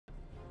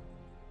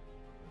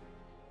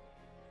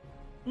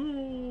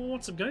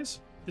What's up, guys?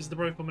 This is the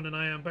Rifleman, and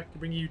I am back to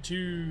bring you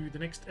to the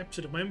next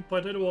episode of my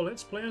Empire Total War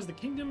Let's Play as the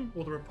Kingdom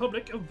or the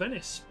Republic of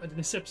Venice. And in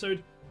this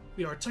episode,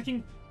 we are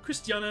attacking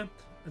Christiana,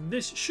 and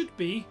this should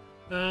be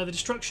the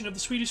destruction of the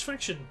Swedish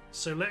faction.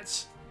 So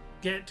let's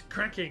get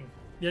cracking.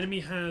 The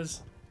enemy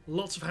has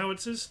lots of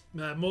howitzers,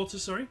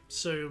 mortars, sorry.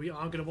 So we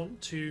are going to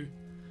want to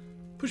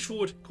push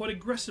forward quite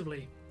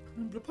aggressively.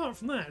 But apart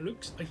from that, it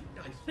looks, I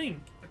think,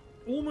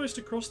 almost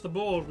across the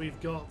board, we've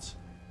got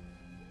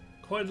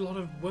quite a lot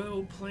of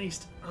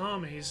well-placed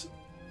armies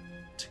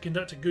to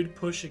conduct a good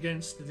push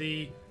against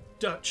the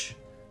Dutch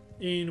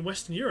in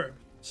Western Europe.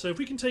 So if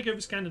we can take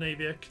over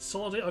Scandinavia,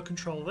 consolidate our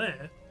control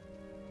there,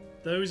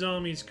 those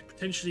armies could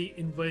potentially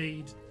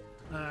invade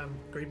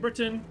Great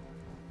Britain,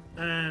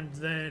 and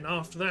then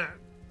after that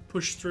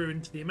push through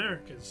into the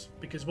Americas.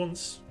 Because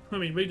once, I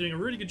mean, we're doing a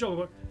really good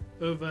job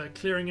of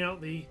clearing out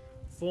the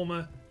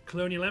former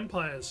colonial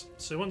empires.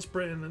 So once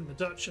Britain and the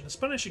Dutch and the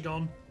Spanish are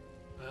gone,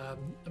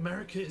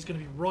 America is going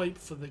to be ripe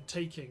for the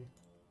taking.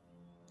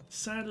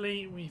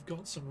 Sadly, we've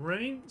got some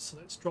rain, so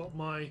let's drop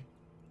my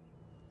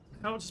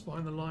howitzers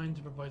behind the line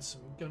to provide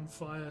some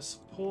gunfire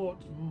support.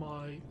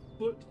 My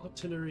foot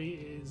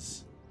artillery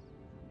is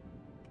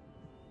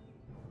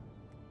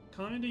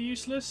kind of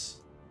useless.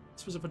 I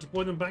suppose if I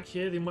deploy them back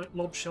here, they might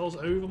lob shells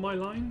over my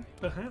line,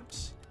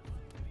 perhaps.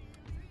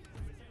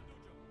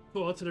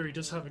 Foot artillery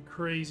does have a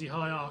crazy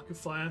high arc of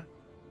fire.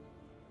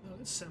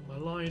 Let's set my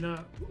line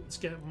up. Let's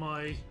get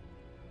my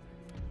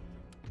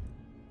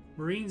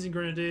Marines and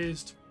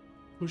Grenadiers to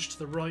push to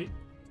the right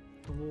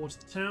towards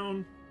the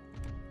town.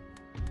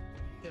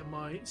 Get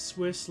my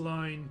Swiss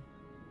line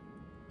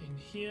in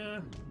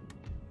here.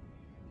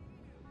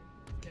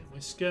 Get my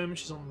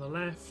skirmishers on the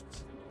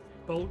left.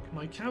 Bulk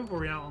my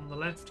cavalry out on the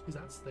left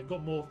because they've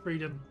got more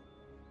freedom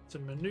to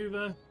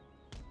maneuver.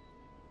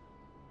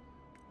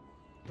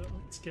 But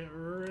let's get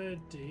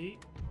ready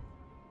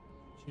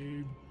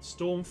to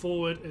storm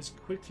forward as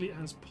quickly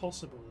as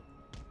possible.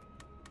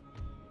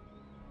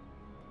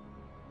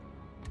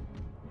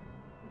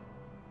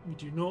 We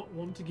do not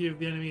want to give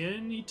the enemy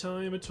any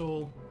time at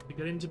all to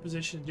get into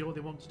position and do what they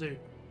want to do.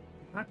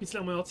 I'm happy to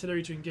allow my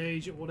artillery to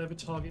engage at whatever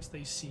targets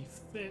they see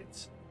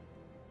fit.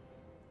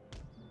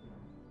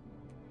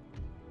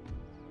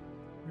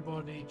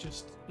 Everybody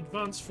just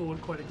advance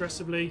forward quite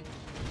aggressively.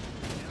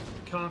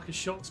 Carcass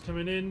shots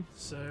coming in,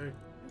 so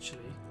actually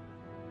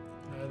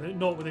they're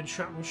not within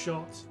shrapnel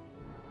shot.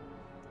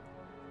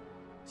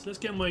 So let's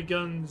get my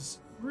guns,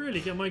 really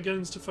get my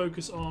guns to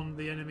focus on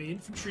the enemy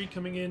infantry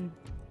coming in,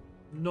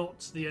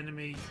 not the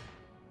enemy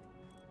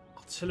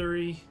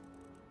artillery.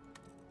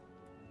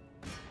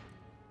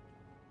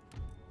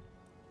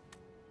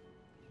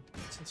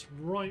 So this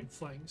right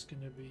flank's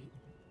going to be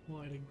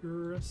quite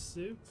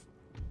aggressive.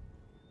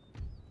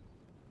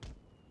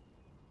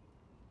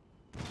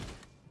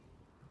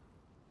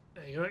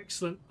 There you go,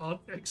 excellent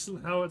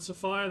howitzer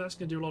fire. That's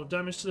going to do a lot of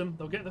damage to them.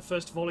 They'll get the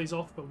first volleys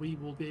off, but we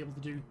will be able to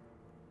do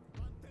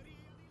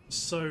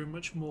so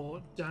much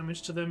more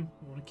damage to them.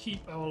 We want to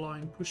keep our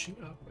line pushing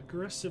up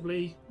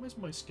aggressively. Where's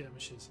my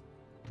skirmishers?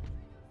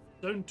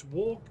 Don't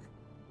walk,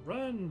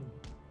 run!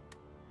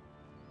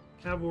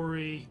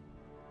 Cavalry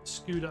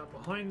scoot up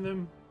behind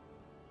them.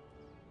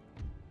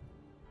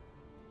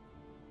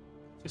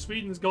 So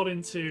Sweden's got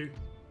into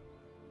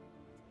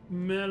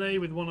melee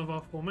with one of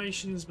our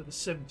formations, but the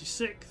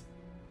 76th.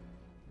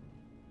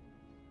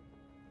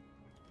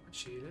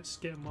 Actually, let's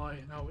get my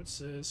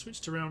howitzers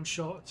switched to round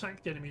shot,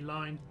 attack the enemy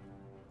line.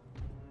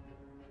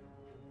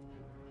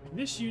 And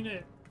this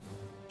unit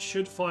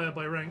should fire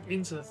by rank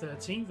into the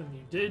 13th, and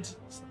you did, so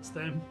that's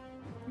them.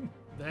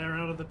 They're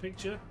out of the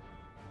picture.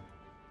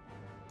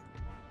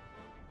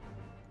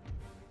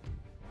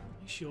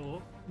 Make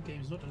sure the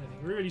game's not done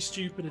anything really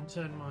stupid and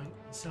turn my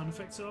sound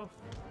effects off.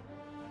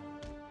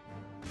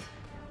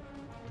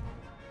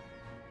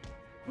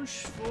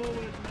 Push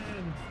forward,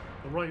 men!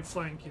 The right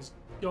flank is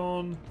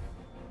gone.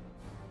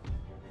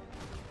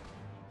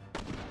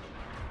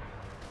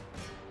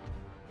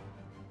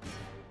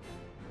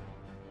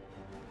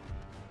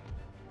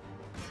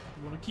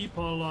 We want to keep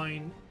our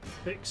line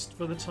fixed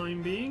for the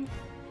time being.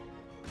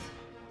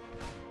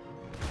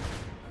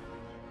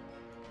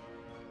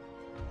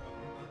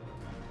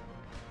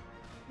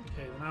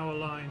 Okay, then our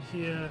line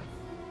here.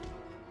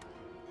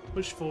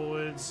 Push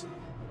forwards.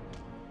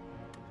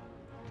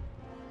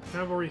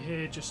 Cavalry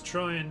here, just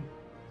try and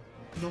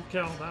knock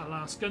out that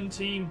last gun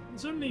team.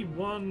 There's only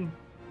one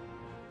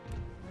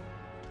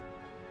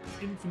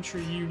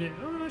infantry unit.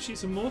 Oh, actually,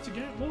 it's a mortar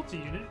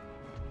unit.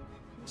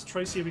 Let's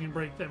try see if we can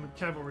break them with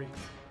cavalry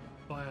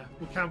fire,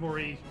 or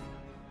cavalry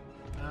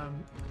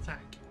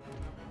attack.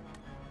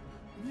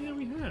 And there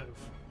we have.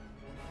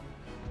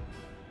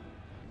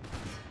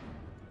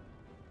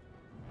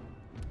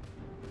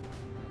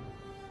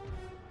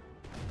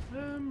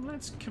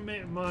 Let's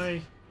commit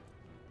my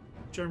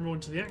general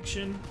into the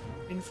action.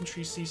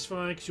 Infantry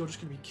ceasefire, because you're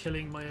just going to be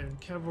killing my own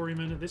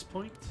cavalrymen at this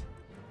point.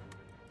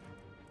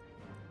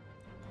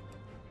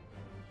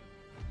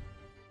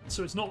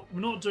 So it's not,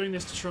 we're not doing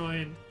this to try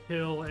and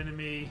kill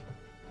enemy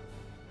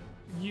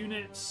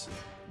units.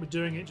 We're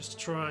doing it just to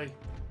try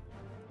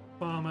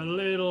farm a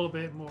little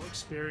bit more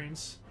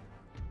experience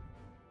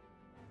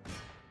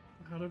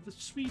out of the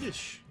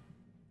Swedish,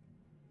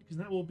 because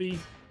that will be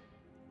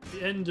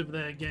the end of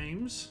their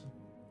games.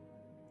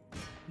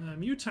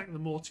 You attack the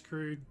mortar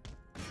crew.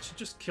 You should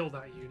just kill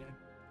that unit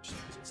just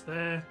because it's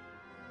there.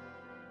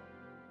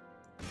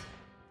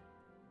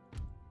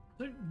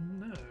 I don't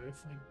know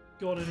if I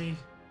got any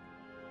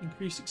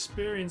increased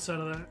experience out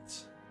of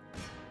that.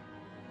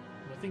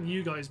 I think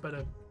you guys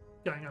better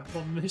gang up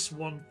on this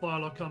one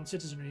Firelock Armed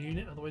Citizenry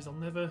unit, otherwise I'll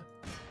never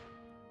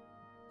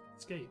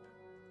escape.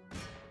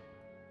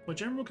 If my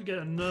general could get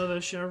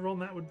another chevron,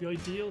 that would be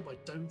ideal, but I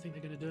don't think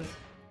they're going to do it.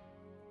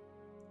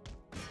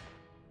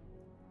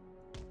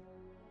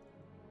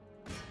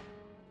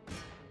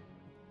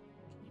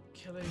 Keep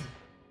killing.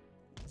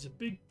 There's a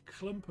big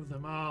clump of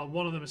them. Ah,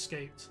 one of them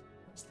escaped.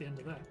 That's the end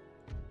of that.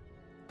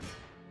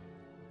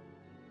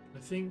 I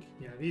think,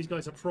 yeah, these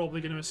guys are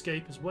probably going to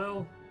escape as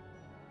well.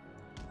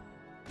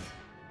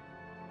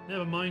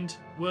 Never mind,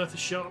 worth a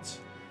shot.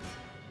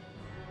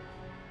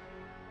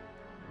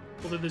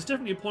 Although there's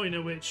definitely a point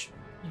at which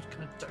you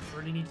kind of don't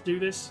really need to do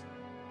this.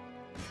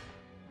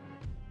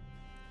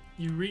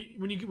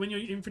 When your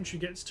infantry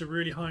gets to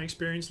really high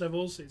experience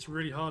levels, it's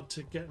really hard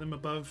to get them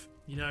above,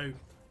 you know,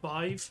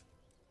 5,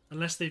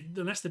 unless they're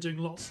doing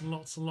lots and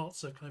lots and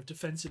lots of kind of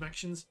defensive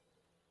actions.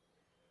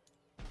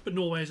 But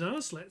Norway is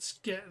ours. Let's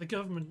get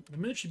the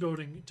military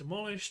building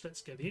demolished.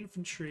 Let's get the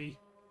infantry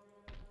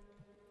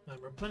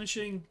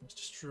replenishing. Let's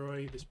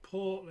destroy this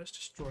port. Let's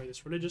destroy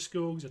this religious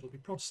school because it'll be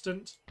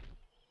Protestant.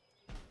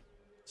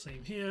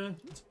 Same here.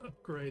 Let's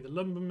upgrade the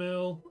lumber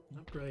mill.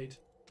 And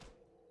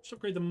just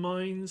upgrade the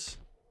mines.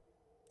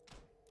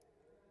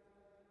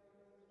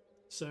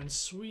 So in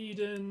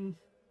Sweden,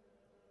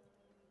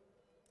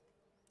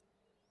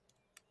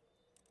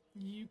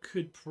 you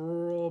could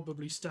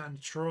probably stand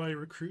to try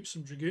recruit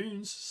some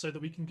dragoons so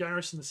that we can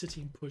garrison the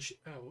city and push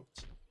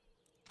out.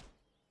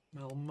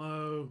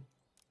 Malmo.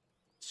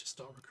 Let's just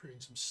start recruiting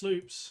some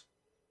sloops.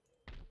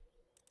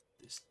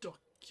 This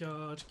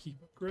dockyard, keep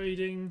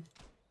upgrading.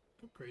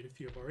 Upgrade a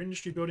few of our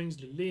industry buildings.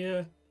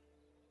 Lilia.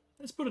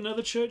 Let's put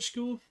another church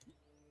school.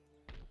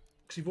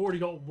 Because we've already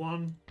got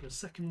one, but a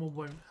second one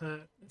won't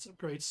hurt. Let's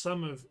upgrade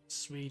some of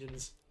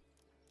Sweden's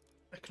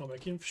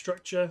economic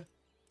infrastructure.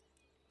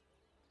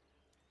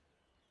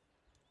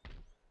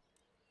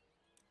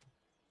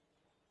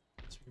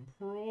 So we can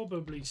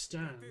probably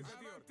stand.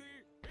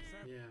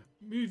 Yeah,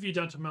 move you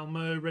down to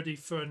Malmo, ready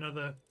for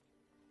another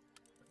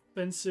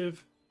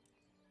offensive.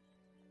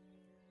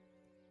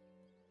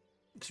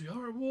 Because we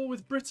are at war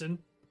with Britain.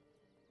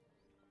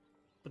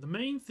 But the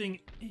main thing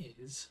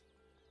is...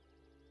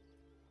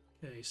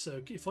 Okay,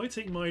 so if I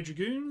take my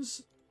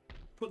dragoons,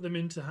 put them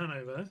into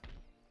Hanover,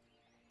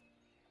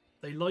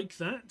 they like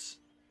that.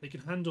 They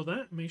can handle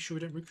that. Make sure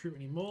we don't recruit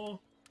any more,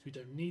 because we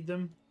don't need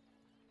them.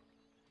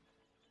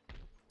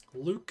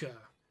 Lucca.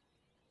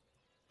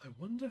 I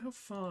wonder how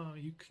far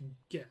you can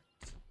get.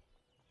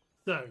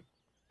 So,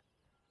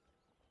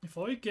 if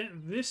I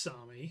get this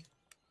army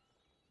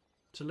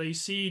to lay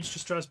siege to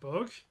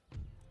Strasbourg,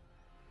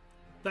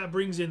 that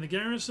brings in the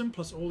garrison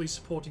plus all these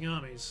supporting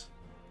armies.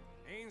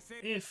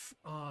 If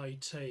I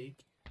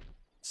take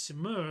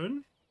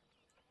Simone,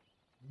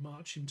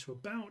 march into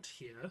about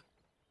here,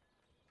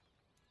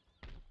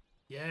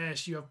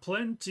 yes, you have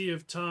plenty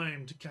of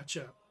time to catch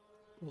up.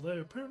 Although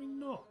apparently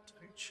not,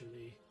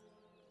 actually.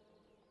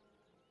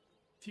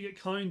 If you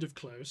get kind of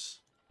close,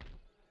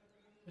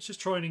 let's just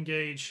try and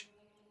engage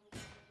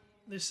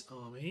this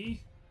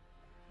army.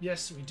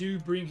 Yes, we do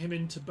bring him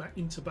into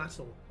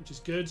battle, which is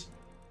good.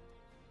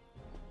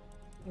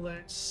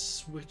 Let's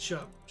switch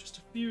up just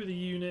a few of the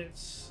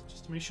units,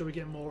 just to make sure we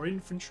get more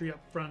infantry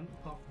up front.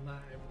 Apart from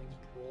that, everything's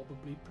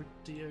probably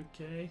pretty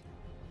okay.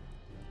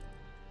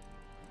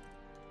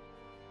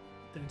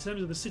 Then in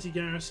terms of the city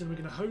garrison, we're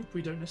going to hope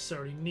we don't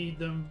necessarily need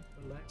them,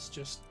 but let's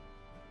just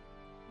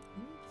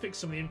fix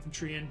some of the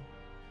infantry in.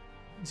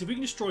 So if we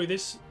can destroy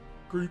this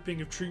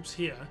grouping of troops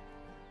here,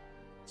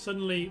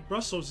 suddenly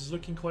Brussels is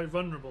looking quite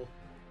vulnerable.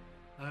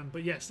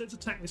 But yes, let's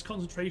attack this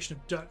concentration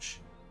of Dutch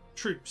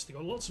troops. They've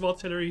got lots of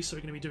artillery, so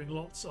we're going to be doing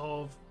lots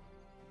of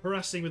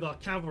harassing with our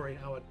cavalry,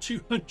 our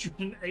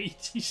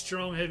 280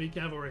 strong heavy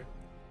cavalry.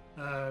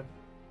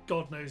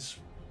 God knows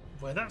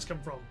where that's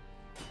come from.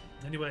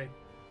 Anyway,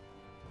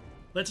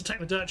 let's attack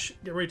the Dutch,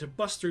 get ready to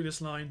bust through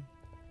this line,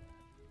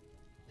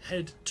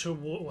 head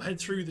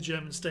through the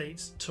German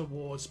states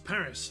towards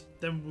Paris.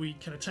 Then we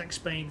can attack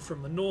Spain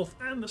from the north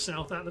and the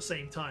south at the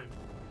same time.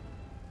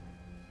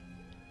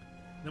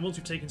 And then once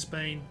we've taken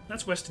Spain,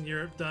 that's Western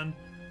Europe done.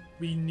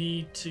 We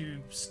need to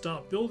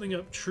start building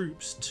up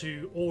troops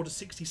to Order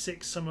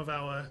 66 some of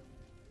our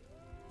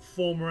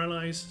former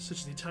allies, such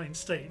as the Italian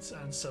states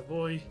and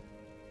Savoy.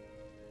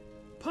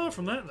 Apart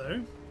from that,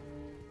 though,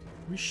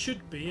 we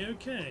should be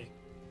okay.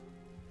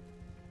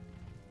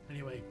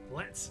 Anyway,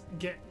 let's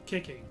get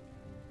kicking.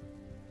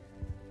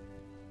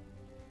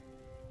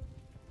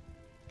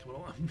 Come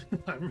on,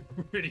 I'm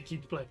really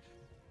keen to play.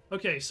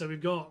 Okay, so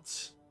we've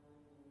got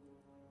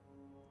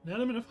an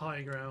element of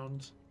high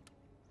ground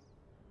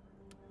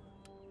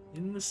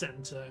in the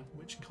center,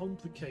 which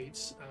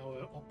complicates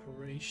our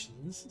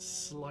operations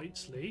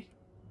slightly.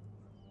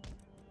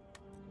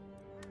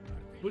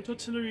 But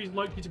artillery is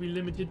likely to be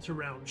limited to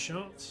round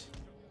shots.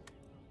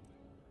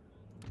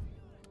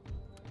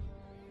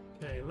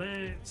 Okay,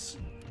 let's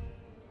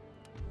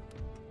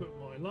put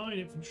my line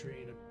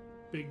infantry in a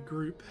big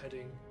group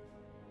heading.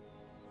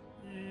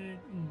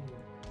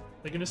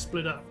 They're going to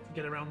split up to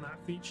get around that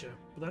feature,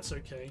 but that's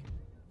okay.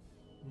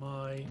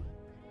 My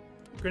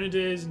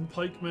grenadiers and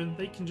pikemen,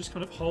 they can just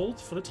kind of hold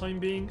for the time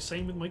being.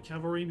 Same with my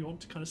cavalry. We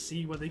want to kind of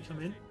see where they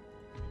come in.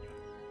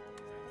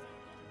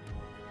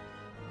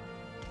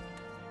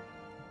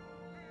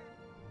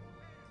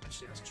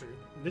 Actually, that's true.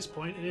 At this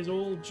point, it is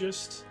all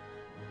just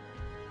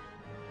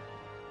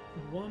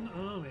one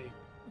army.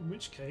 In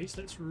which case,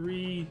 let's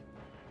rejig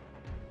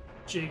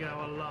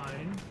our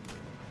line.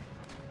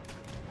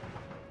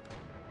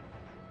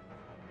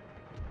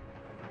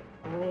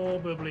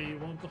 Probably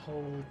want to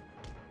hold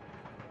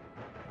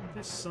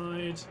this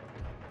side.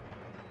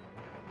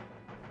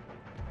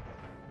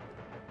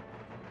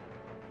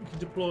 We can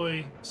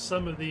deploy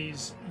some of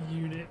these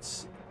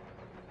units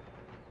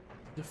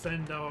to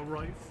defend our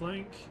right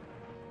flank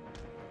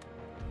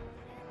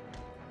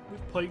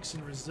with pikes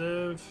in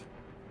reserve.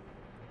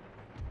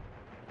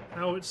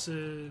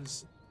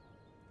 Howitzers,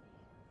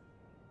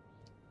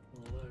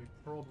 although we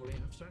probably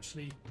have to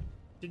actually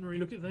didn't really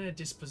look at their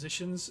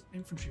dispositions.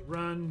 Infantry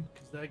run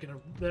because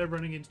they're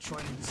running in to try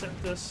and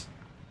intercept us.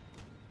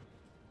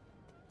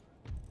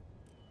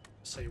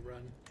 Say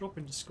run, drop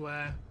into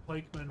square,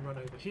 pikemen run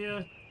over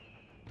here.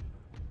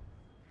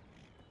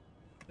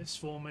 This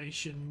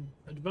formation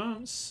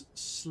advance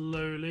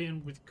slowly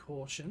and with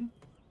caution.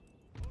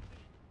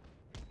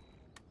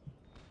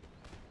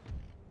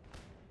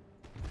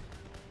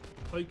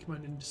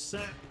 Pikemen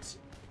intercept.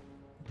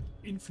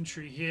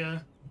 Infantry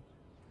here.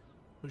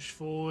 Push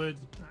forward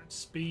at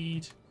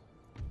speed.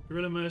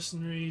 Guerrilla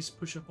mercenaries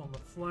push up on the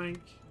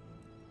flank.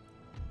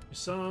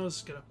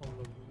 Hussars get up on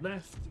the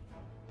left.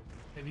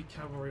 Heavy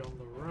cavalry on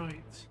the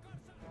right.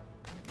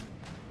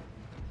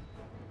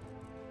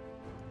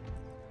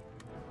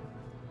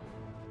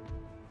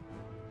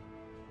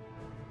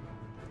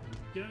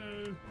 There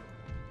we go.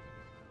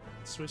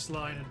 Swiss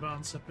line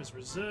advance up as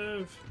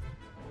reserve.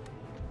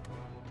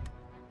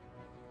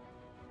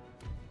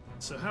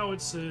 So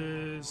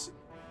howitzers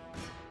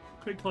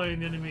quick line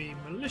the enemy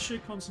militia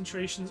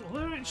concentrations,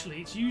 although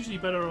actually it's usually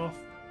better off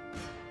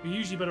we're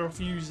usually better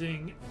off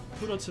using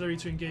foot artillery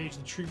to engage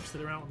the troops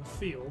that are out on the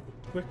field,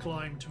 quick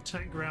line to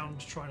attack ground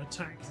to try and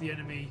attack the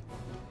enemy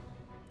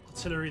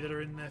artillery that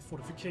are in their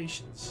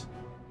fortifications.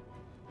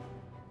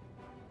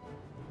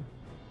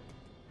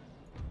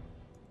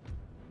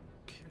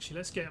 Okay, actually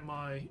let's get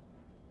my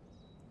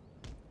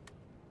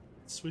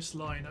Swiss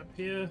line up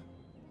here.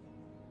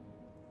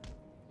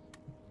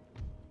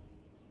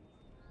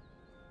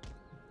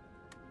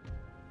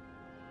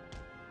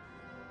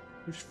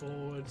 Push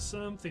forward,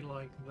 something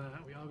like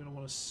that. We are going to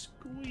want to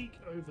squeak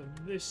over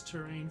this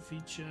terrain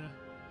feature.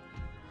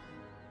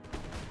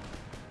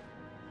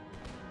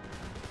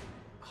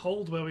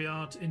 Hold where we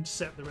are to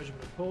intercept the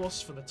regiment of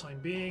horse for the time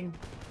being.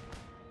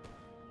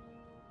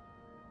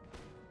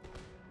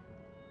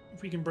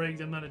 If we can break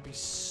them, that'd be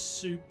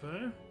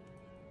super.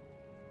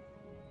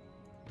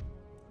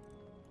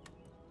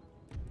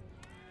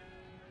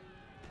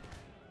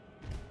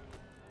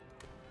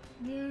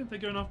 Yeah, they're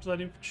going after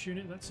that infantry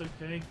unit, that's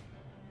okay.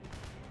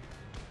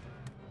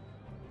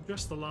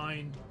 Adjust the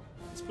line.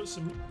 Let's put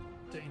some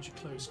danger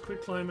close.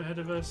 Quick climb ahead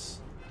of us.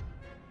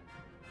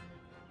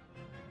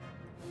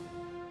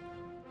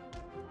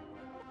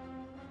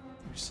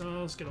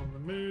 Hussars get on the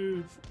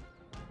move.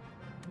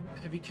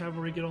 Heavy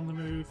cavalry get on the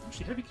move.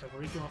 Actually, heavy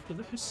cavalry go after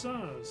the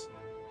hussars.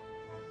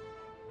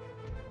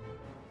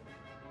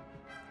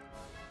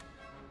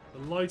 The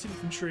light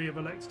infantry have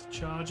elected to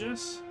charge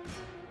us.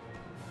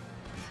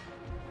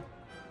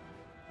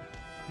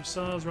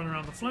 Hussars run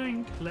around the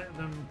flank. Let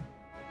them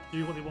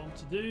do what they want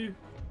to do.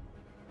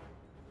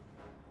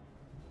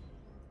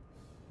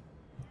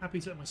 Happy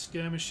to let my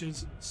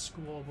skirmishers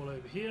squabble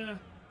over here.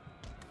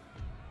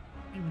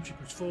 Infantry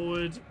push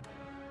forward.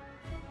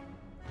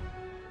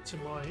 To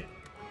my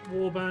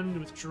warband,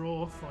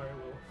 withdraw, fire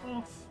will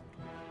off.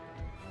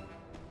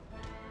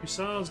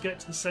 Hussars get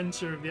to the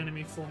centre of the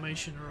enemy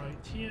formation right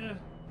here.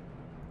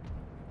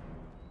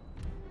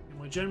 And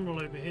my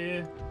general over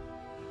here.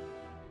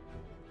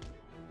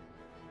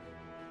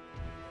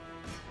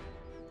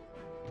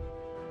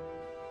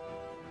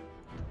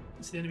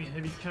 The enemy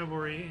heavy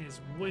cavalry is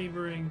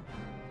wavering.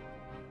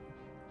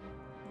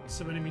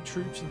 Some enemy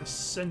troops in the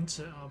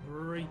centre are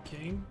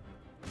breaking.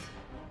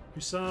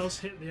 Hussars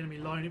hit the enemy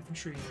line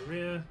infantry in the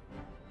rear.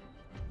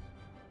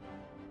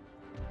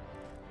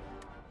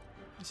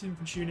 This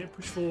infantry unit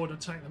push forward and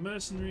attack the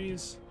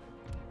mercenaries.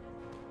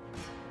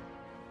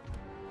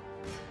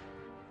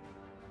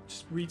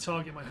 Just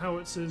retarget my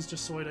howitzers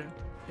just so I don't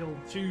kill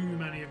too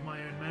many of my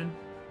own men.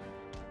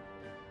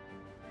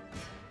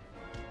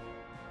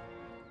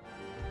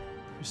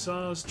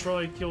 Hussars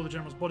try kill the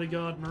general's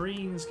bodyguard.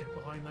 Marines get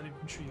behind that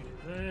infantry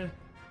unit there.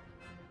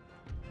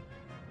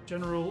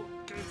 General,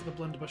 go for the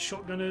blunderbuss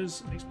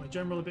shotgunners. Makes my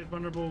general a bit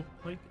vulnerable.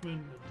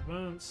 Pikemen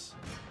advance.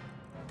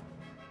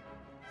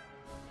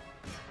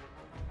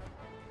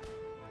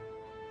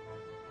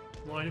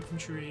 Line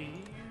infantry,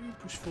 you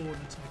push forward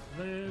and attack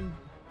them.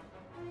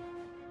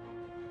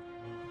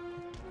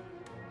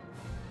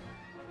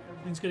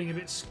 Everything's getting a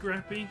bit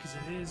scrappy because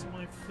it is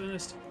my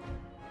first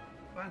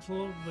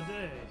battle of the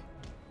day.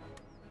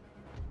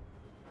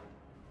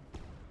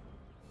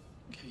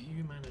 Okay,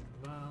 you man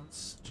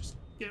advance. Just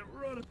get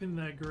right up in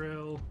their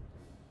grill.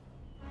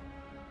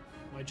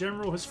 My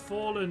general has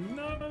fallen.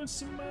 No,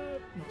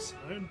 Simone. Not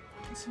Simone.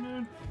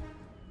 Simone.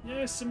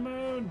 Yes,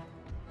 Simone.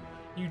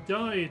 You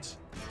died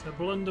to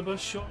blunderbuss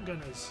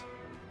shotgunners.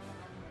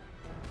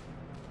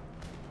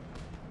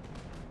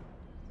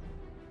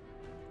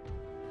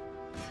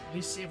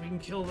 Let's see if we can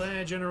kill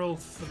their general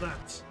for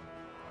that.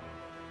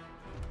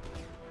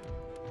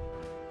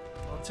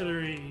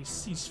 Artillery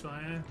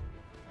ceasefire.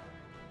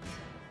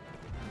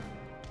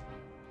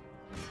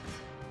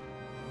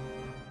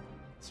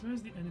 So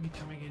where's the enemy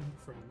coming in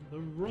from? The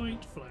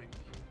right flank.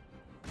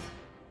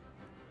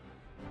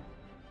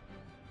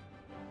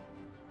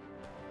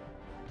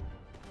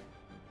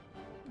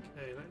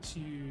 Okay, let's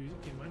use...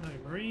 Okay,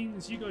 no,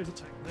 Marines, you guys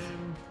attack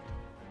them.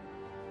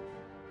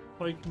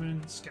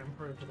 Pikemen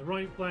scamper over to the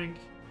right flank.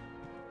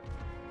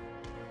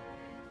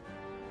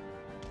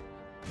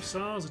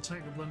 Hussars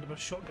attack the blunderbuss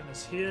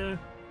shotgunners here.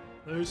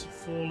 Those have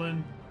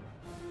fallen.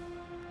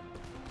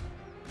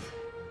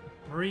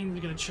 Marines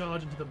are going to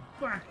charge into the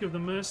back of the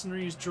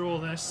mercenaries, draw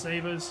their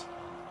sabres.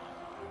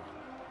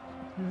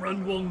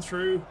 Run one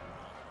through.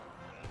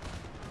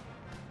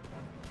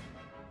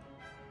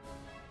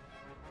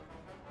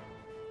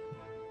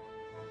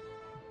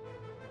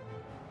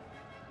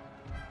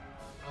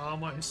 Ah,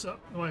 my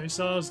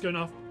hussars going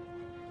off.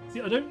 See,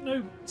 I don't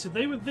know. So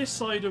they were this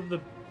side of the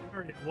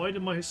area. Why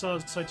did my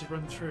hussars decide to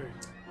run through?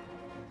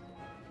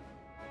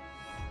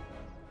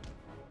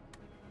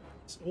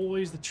 It's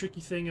always the tricky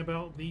thing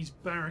about these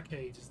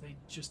barricades. Is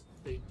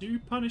they do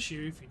punish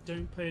you if you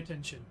don't pay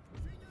attention.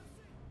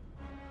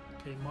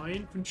 Okay, my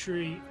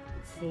infantry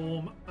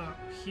form up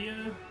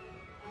here.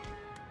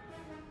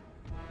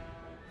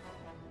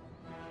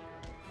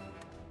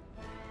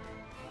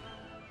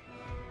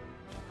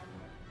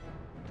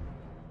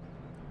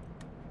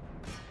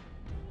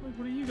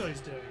 What are you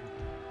guys doing?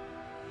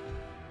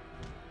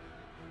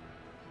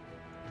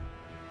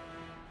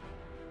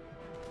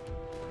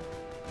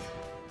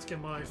 Let's get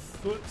my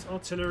foot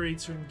artillery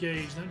to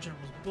engage that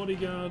general's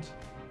bodyguard.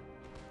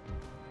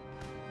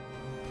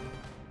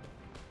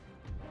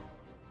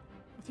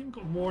 I think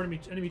we've got more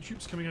enemy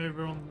troops coming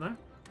over on that.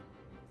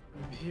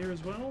 Over here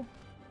as well.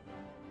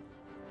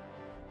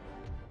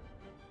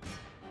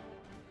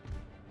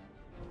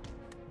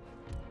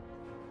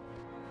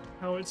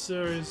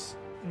 Howitzer is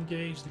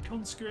engage the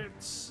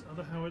conscripts.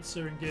 Other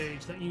howitzer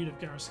engage that unit of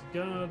garrison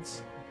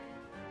guards.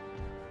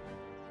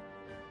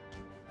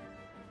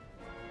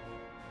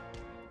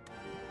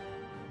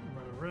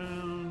 Run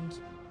around.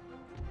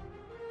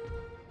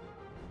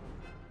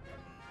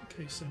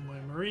 Okay, so my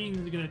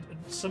marines are gonna.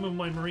 Some of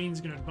my marines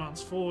are gonna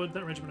advance forward.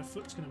 That regiment of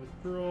foot's gonna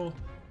withdraw.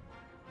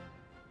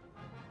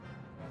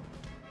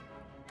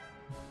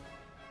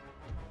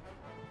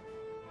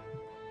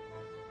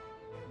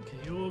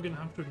 You're going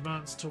to have to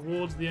advance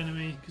towards the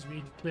enemy because we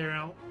need to clear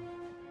out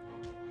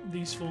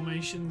these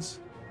formations.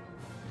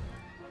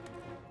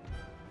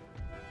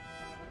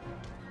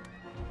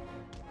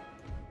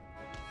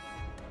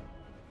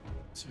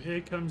 So here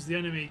comes the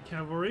enemy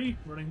cavalry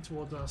running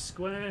towards our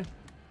square.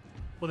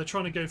 Well, they're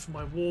trying to go for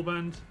my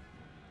warband.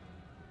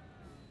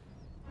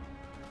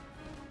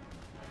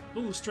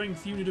 Full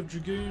strength unit of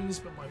dragoons,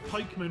 but my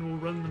pikemen will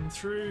run them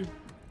through.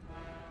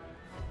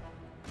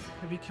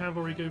 Heavy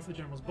cavalry go for the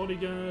general's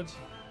bodyguard.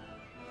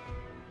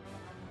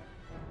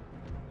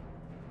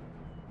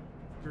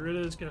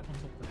 Guerrillas get up on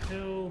top of the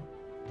hill.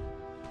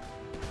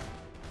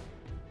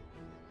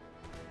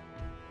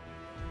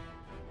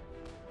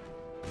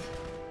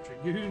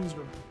 Dragoons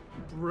were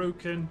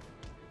broken.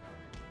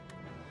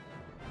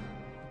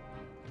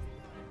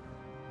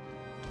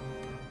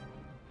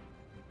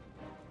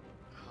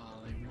 Ah,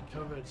 they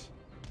recovered.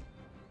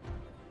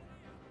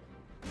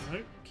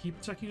 No, keep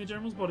attacking the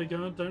general's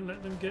bodyguard. Don't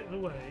let them get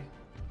away.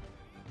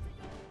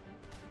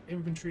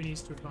 Infantry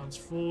needs to advance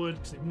forward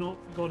because they've not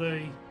got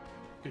a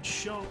good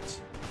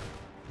shot.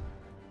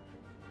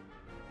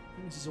 I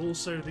think this is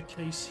also the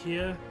case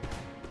here.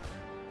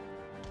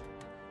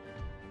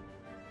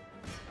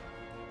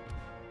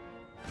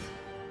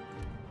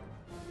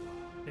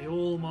 Okay,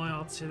 all my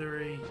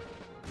artillery.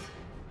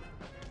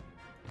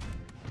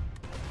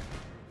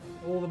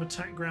 All of them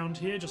attack ground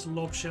here, just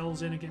lob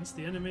shells in against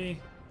the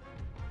enemy.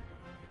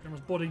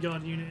 General's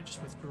bodyguard unit,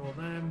 just withdraw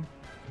them.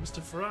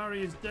 Mr.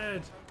 Ferrari is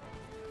dead.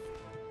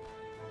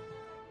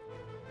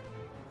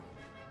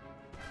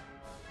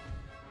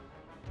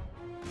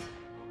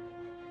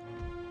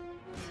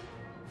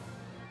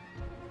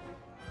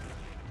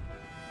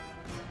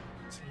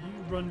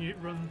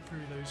 run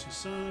through those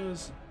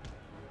hussars.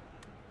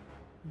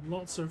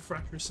 Lots of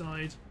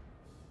fratricide.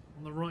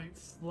 On the right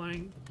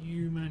flank,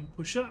 you men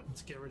push up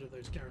to get rid of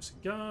those garrison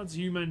guards.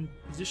 You men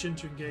position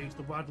to engage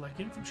the Wadlek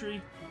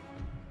infantry.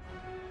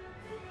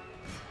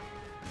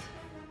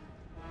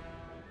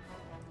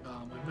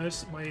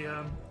 My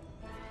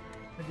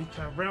heavy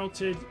cav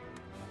routed.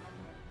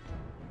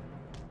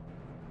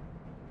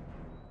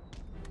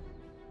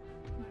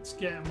 Let's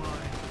get my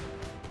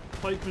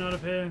pikemen out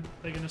of here.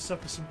 They're going to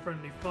suffer some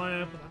friendly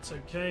fire, but that's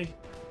okay.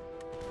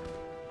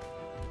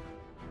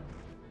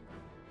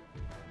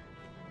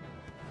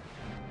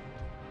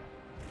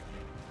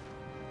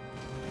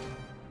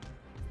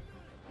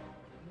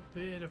 A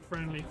bit of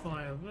friendly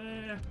fire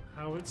there.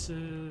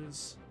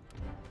 Howitzers.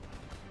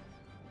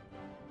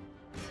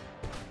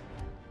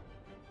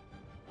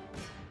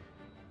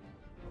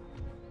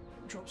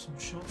 Drop some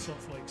shots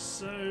off like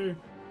so.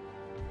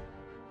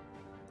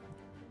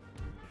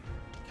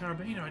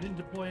 Carabiner, I didn't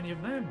deploy any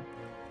of them.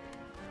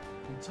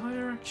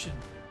 Entire action.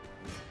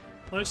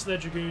 Most of their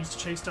dragoons to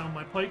chase down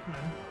my pikemen.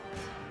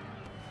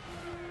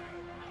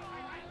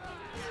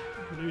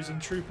 We're losing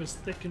troopers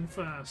thick and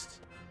fast.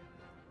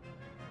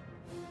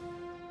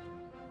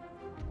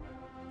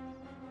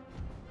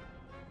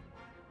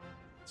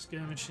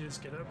 Skirmishers,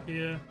 get up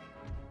here.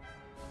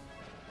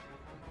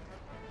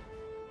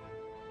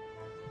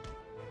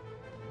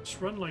 Just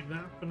run like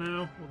that for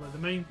now, although the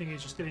main thing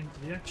is just get into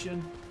the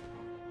action.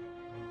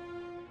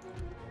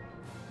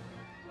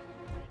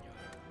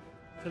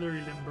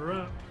 Artillery limber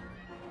up.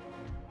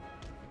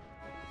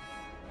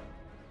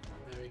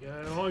 There we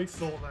go. I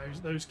thought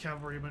those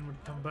cavalrymen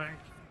would come back.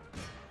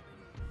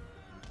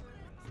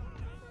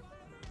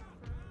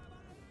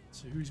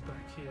 So who's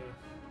back here?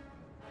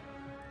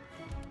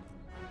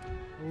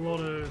 A lot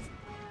of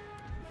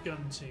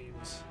gun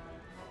teams.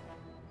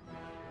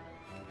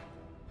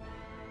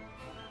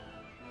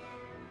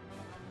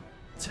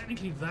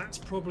 Technically, that's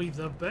probably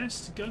the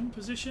best gun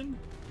position.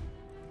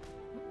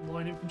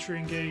 Line infantry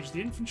engage the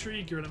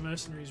infantry, guerrilla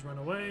mercenaries run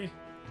away.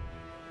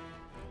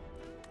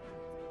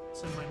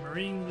 Send my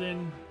marines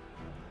in.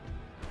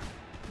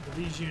 But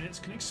these units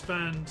can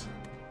expand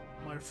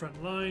my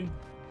front line.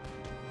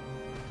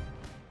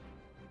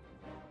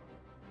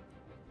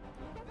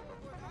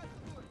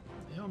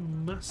 They are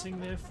massing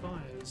their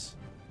fires.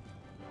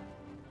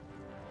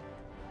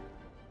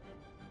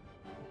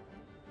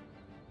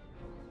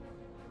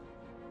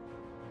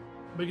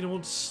 We're going to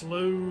want to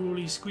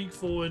slowly squeak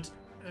forward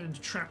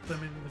and trap them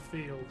in the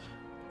field.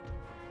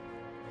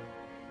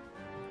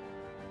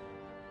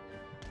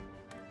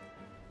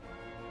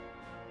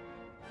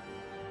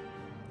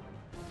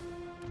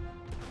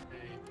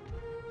 Okay.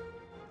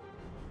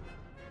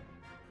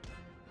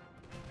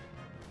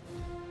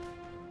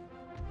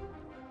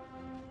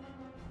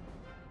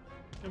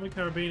 Get my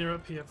carabiner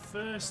up here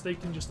first. They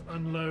can just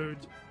unload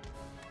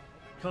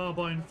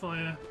carbine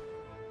fire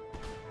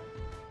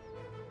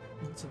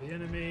into the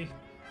enemy.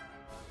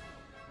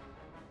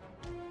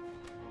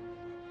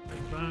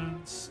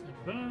 Advance,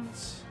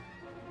 advance.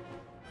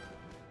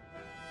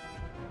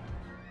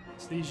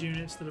 It's these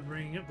units that are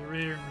bringing up the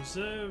rear and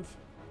reserve.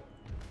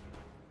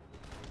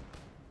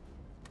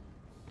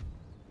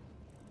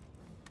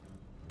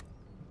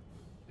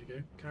 There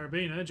you go.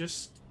 Carabiner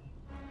just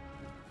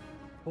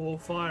pour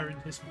fire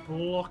into this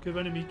block of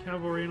enemy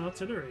cavalry and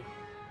artillery.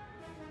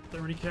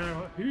 Don't really care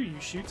about who you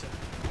shoot at.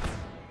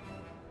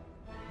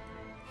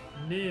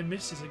 Near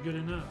misses are good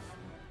enough.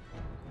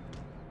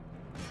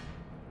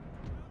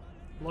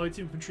 Light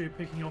infantry are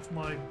picking off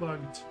my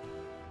bugged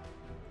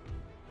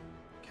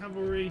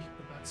cavalry,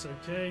 but that's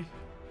okay.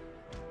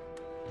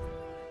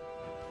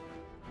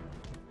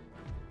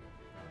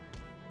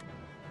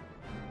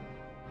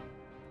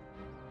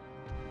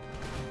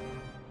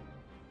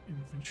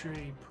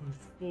 Infantry push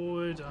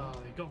forward. Ah,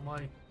 they got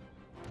my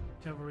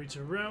cavalry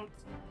to rout.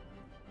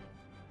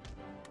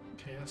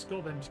 Okay, that's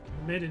got them to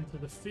commit into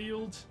the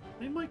field.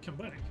 They might come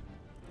back.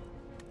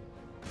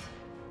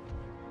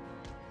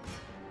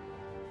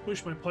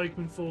 Push my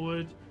pikemen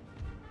forward.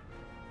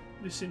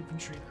 This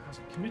infantry that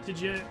hasn't committed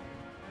yet.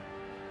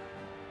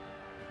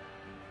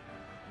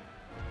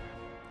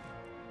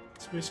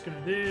 Swiss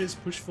Grenadiers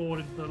push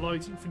forward into the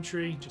light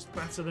infantry, just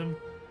batter them.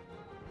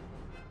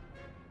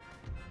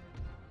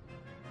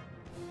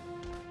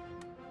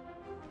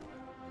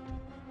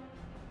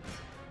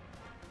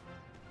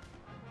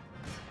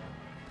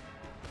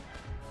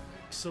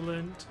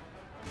 Excellent.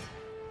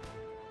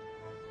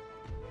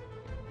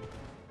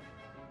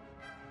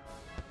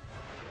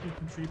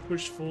 Infantry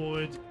push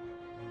forward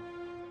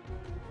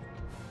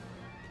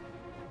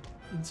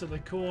into the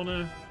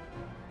corner.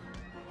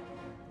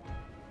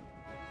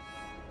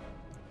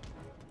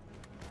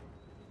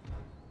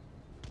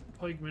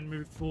 Pikemen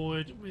move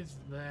forward with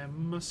their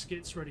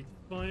muskets ready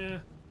to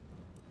fire.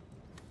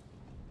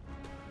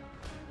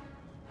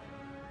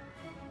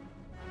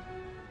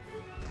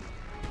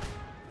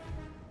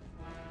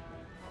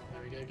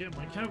 There we go, get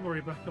my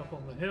cavalry back up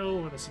on the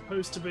hill where they're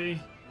supposed to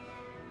be.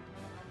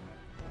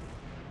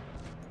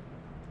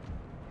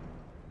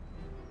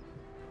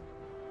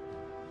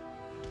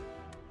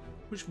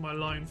 Push my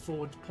line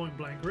forward to point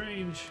blank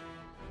range.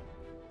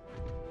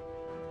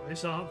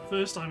 This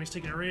first time he's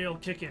taking a real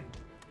kicking.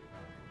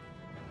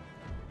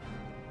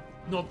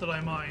 Not that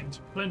I mind.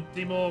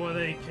 Plenty more where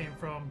they came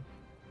from.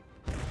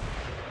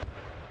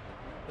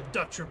 The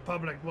Dutch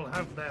Republic will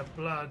have their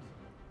blood.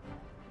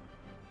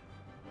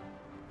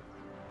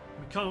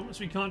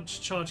 We can't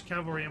charge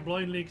cavalry in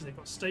blindly because they've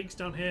got stakes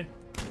down here.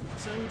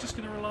 So we're just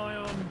going to rely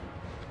on...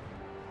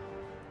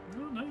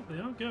 Oh no, they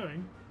are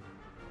going.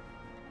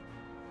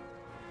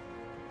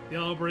 They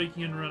are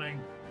breaking and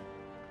running.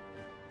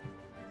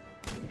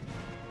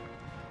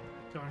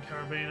 Go on,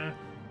 Carabiner.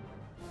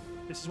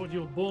 This is what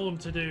you're born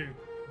to do.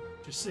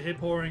 Just sit here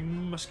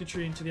pouring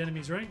musketry into the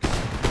enemy's ranks.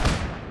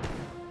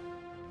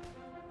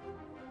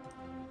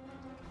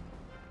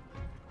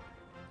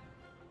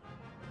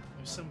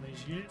 Some of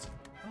these units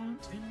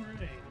aren't in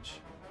range.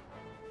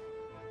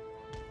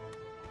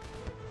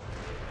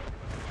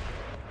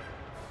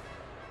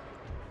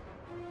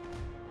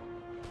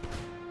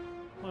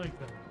 Like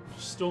that.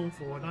 Storm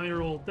forward. Now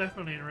you're all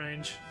definitely in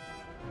range.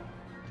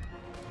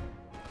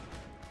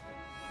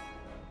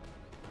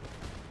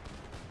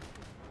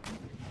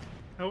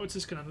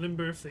 Howitzers can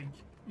unlimber if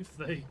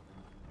they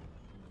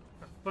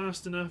are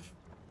fast enough.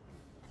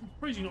 I'm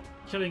surprised you're not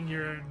killing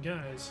your own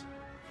guys.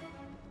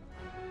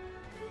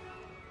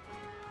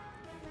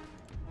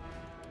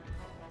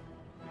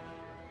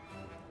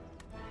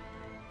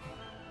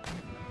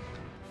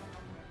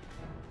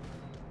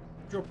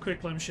 Drop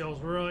quicklime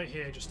shells right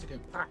here just to go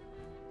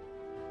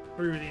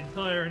through the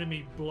entire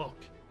enemy block.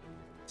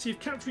 See if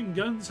capturing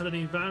guns had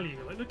any value.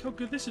 Like, look how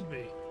good this would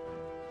be.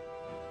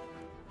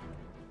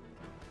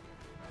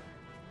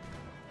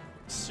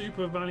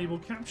 Super valuable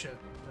capture.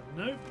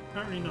 But no,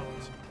 apparently not.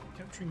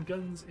 Capturing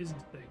guns isn't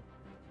a thing.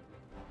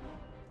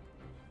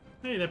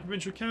 Hey, their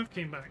provincial cav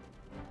came back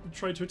and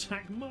tried to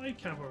attack my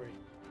cavalry.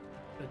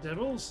 The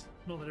devils.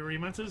 Not that it really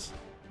matters.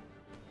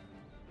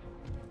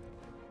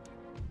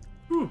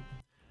 Whew.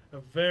 A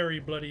very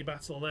bloody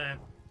battle there.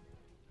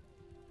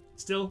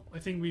 Still, I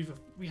think we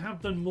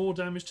have done more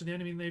damage to the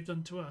enemy than they've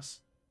done to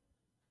us.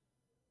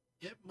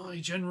 Yep,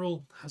 my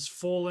general has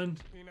fallen.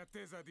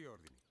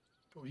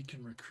 But we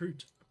can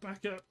recruit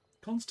back up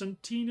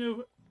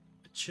Constantino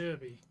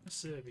Acerbi.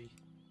 So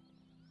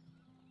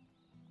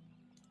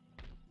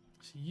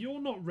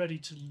you're not ready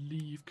to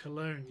leave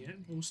Cologne yet.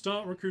 We'll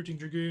start recruiting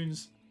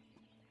dragoons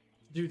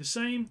to do the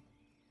same.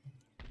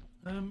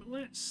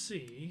 Let's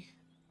see.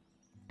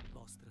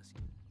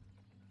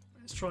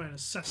 Let's try and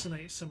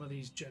assassinate some of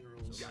these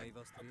generals.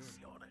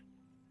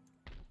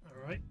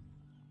 Alright.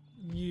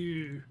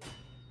 You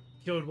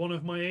killed one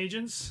of my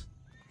agents.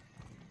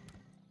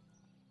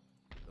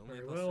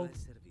 Very well.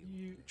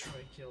 You try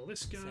and kill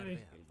this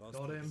guy.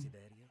 Got him.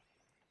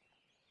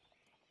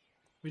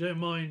 We don't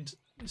mind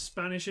the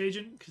Spanish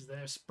agent because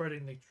they're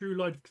spreading the true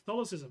light of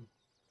Catholicism.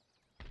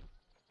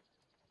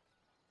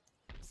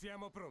 So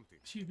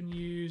you've been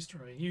used.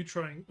 Right, you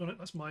trying. Oh, no,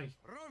 that's my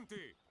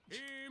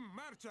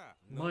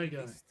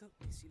guy.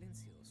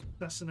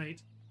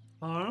 Assassinate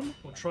Arm,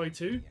 or try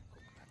to.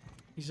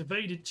 He's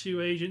evaded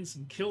 2 agents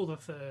and killed a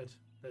 3rd.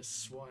 This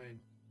swine.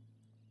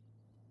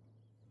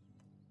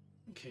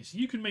 Okay, so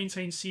you can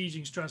maintain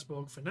sieging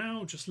Strasbourg for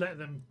now. Just let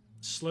them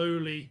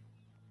slowly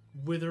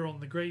wither on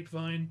the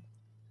grapevine.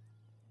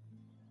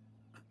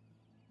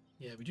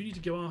 Yeah, we do need to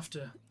go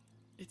after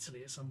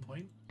Italy at some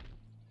point.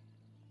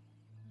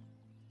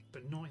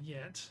 But not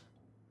yet.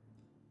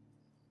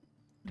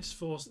 This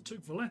force that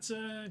took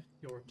Valletta,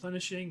 you're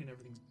replenishing and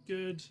everything's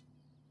good.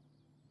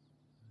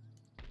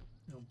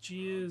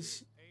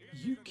 Algiers,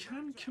 you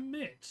can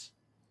commit.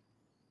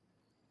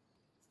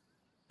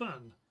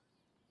 Fun.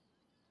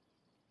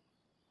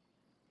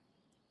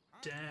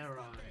 Dare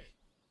I?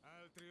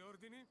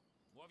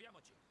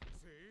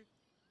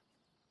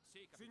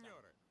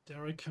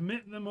 Dare I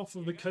commit them off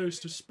of the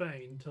coast of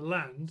Spain to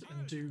land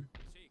and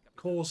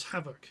cause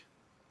havoc?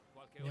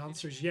 The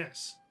answer is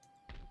yes.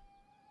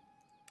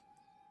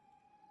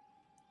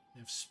 We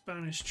have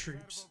Spanish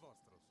troops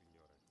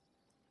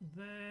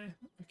there.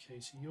 Okay,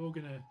 so you're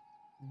gonna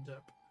end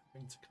up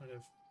having to kind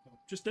of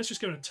let's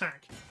just go and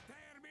attack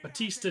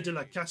Batista de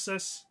las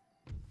Casas.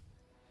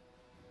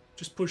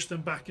 Just push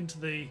them back into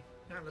the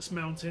Atlas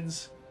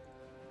Mountains.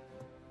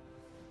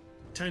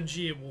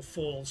 Tangier will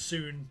fall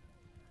soon,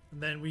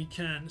 and then we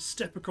can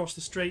step across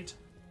the strait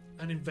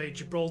and invade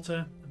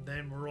Gibraltar, and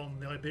then we're on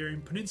the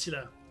Iberian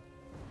Peninsula.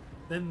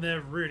 Then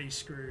they're really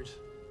screwed.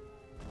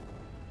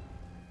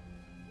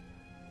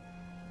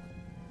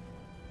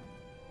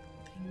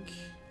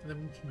 I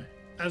think,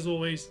 as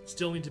always,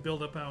 still need to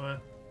build up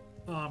our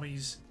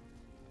armies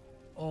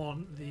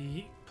on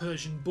the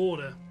Persian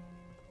border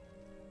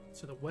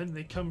so that when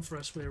they come for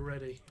us, we're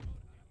ready.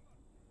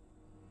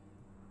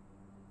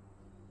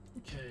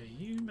 Okay,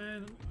 you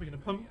men, we're going to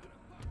pump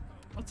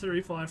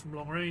artillery fire from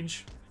long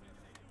range.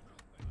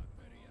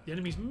 The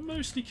enemy's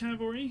mostly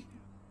cavalry.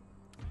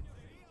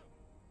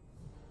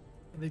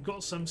 And they've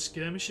got some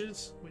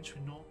skirmishers, which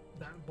we're not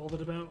that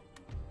bothered about.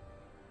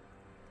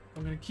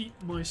 I'm going to keep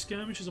my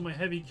skirmishers and my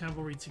heavy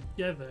cavalry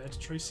together to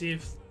try to see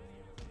if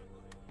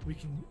we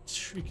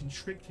can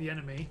trick the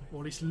enemy, or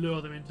at least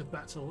lure them into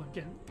battle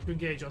again to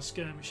engage our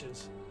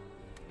skirmishers.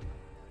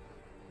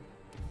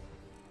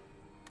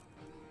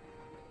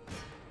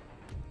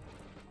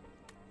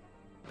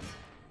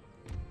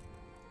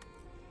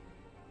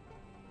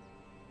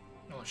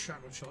 Oh,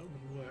 shrapnel shot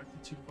wouldn't work,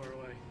 they're too far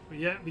away. But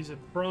yeah, these are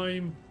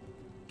prime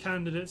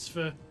candidates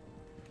for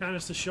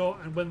canister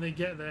shot, and when they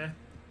get there,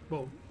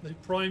 well, they're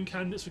prime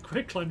candidates for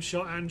quick climb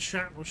shot and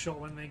shrapnel shot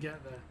when they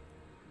get there.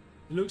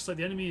 It looks like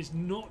the enemy is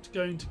not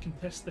going to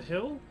contest the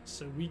hill,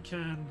 so we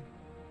can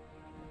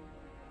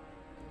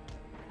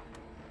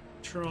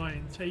try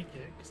and take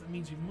it, because that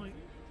means we might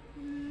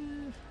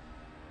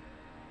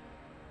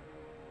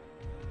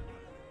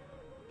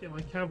get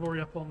my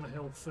cavalry up on the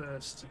hill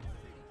first.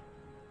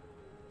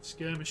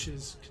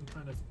 Skirmishers can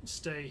kind of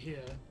stay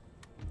here,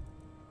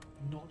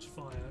 not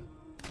fire.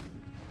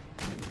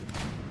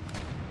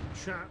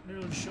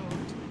 Shrapnel shot.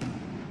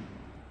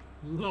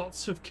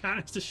 Lots of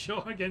canister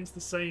shot against the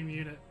same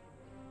unit.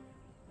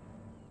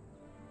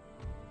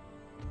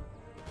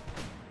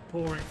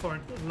 Pouring fire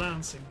into the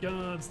Lancing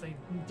Guards. They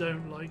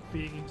don't like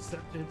being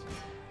intercepted.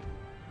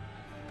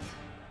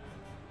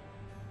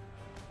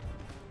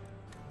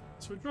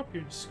 So we'll drop you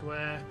into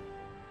square.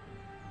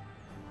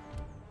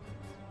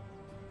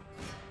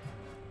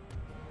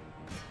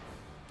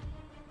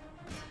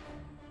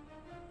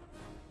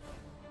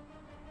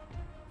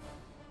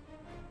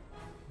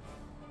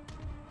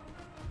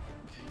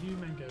 You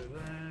men go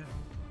there.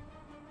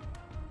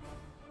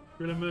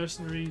 Guerrilla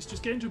mercenaries,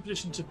 just get into a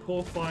position to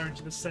pour fire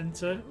into the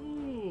centre.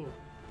 Ooh.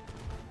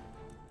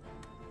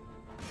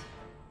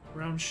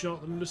 Round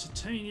shot the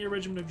Lusitania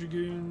Regiment of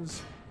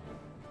Dragoons.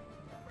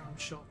 Round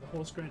shot the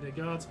Horse Grenadier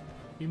Guards.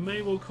 We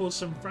may well cause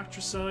some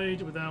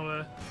fratricide with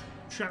our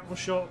shrapnel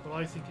shot, but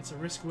I think it's a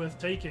risk worth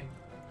taking.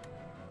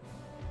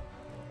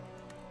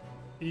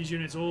 These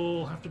units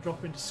all have to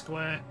drop into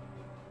square.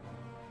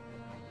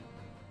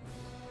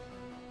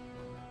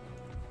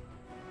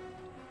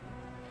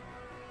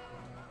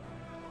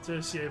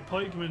 Tertiary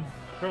pikemen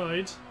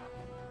cried,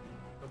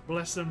 but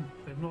bless them,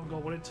 they've not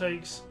got what it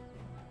takes.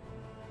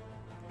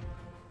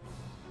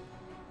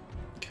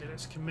 Okay,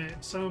 let's commit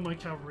some of my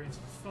cavalry into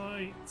the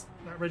fight.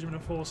 That regiment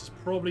of horse is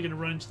probably going to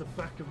run into the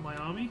back of my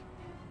army.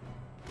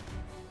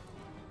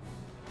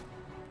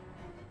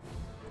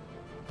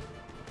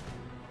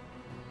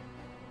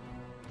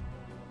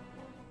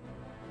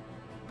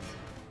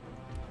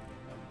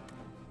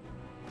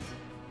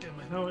 Get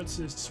my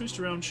howitzers switched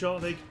around shot,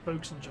 they can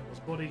focus on the general's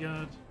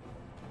bodyguard.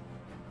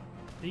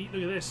 Look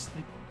at this.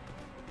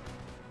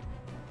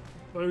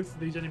 Both of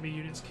these enemy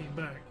units came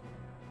back.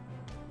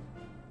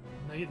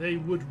 They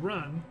would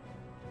run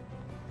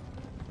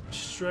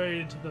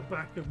straight into the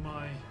back of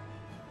my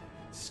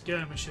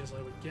skirmishers,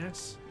 I would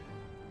guess.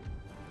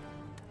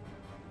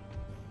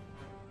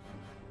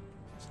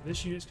 So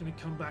this unit's going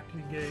to come back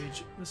and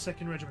engage the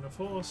 2nd Regiment of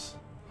Horse.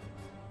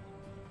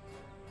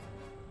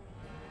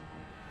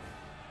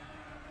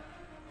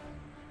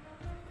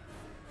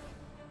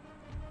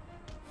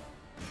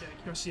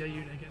 Cuirassier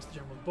unit against the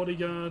general's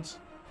bodyguard.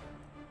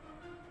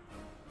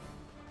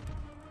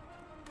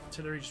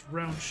 Artillery just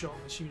round shot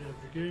this unit of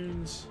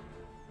dragoons.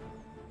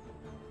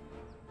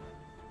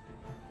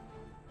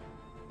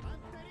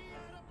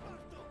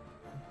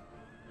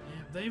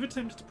 Yeah, they've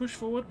attempted to push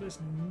forward, but it's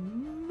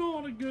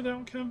not a good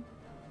outcome.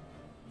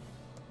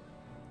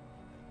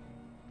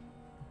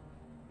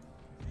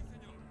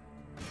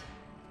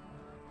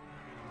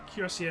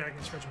 Cuirassier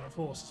against Regiment of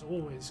Horse is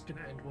always going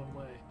to end one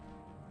way.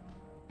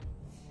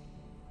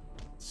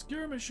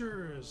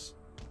 Skirmishers!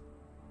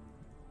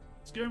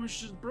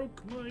 Skirmishers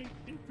broke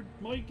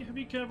my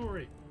heavy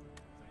cavalry.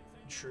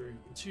 True.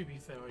 To be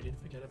fair, I did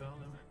forget about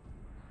them.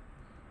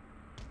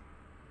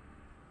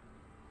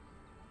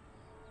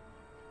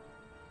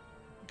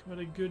 Quite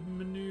a good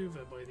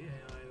maneuver by the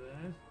AI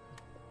there.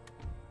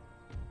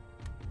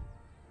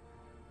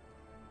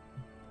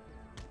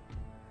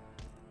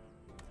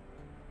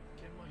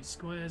 Get my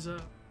squares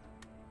up.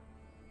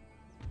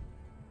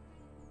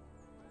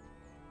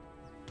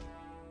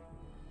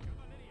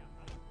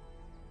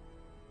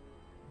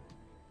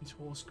 These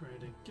horse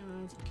graded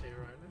guards. Okay,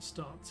 right, let's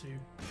start to. Okay,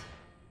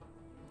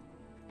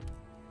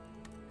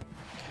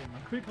 my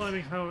quick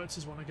climbing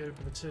howitzers want to go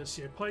for the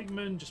tertiary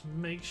pikemen. Just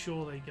make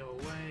sure they go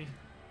away.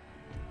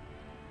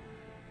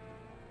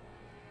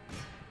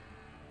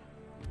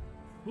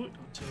 Foot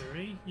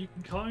artillery, you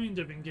can kind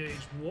of engage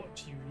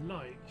what you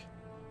like.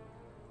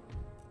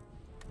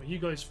 Well, you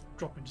guys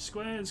drop into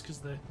squares because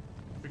the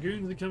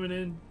dragoons are coming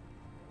in.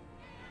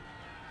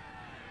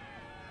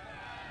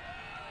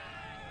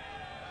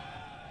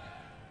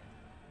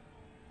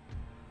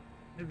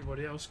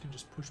 Everybody else can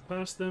just push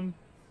past them.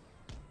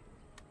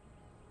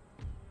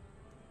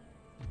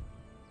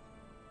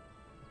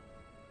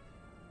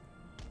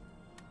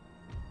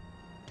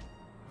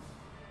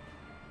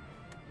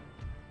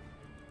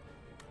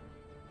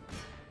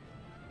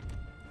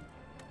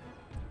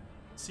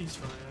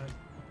 Ceasefire.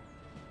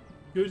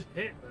 Good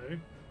hit though.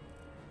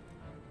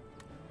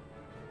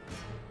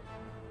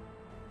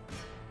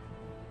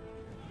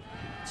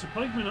 So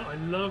pikemen, I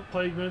love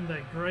pikemen.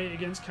 They're great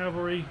against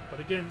cavalry, but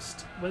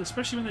against, well,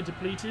 especially when they're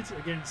depleted,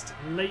 against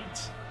late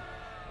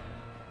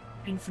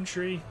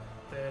infantry,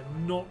 they're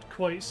not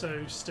quite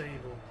so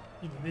stable.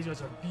 Even these guys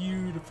have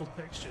beautiful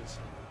textures.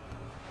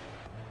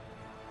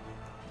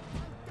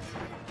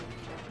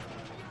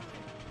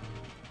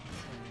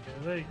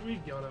 There we go. We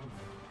got them.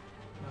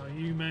 Now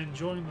you men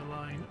join the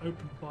line,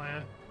 open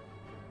fire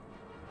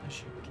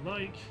as you would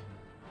like.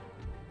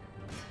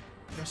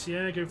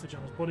 Gracier, go for the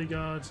general's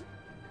bodyguard.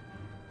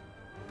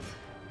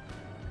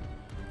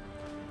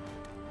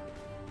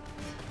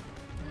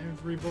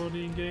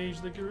 Everybody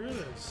engage the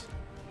guerrillas.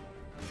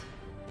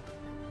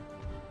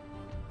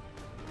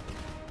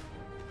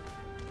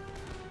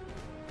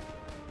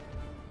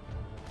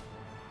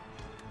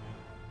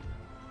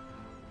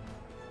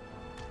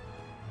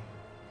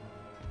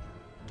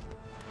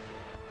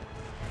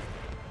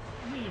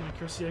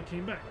 Gracier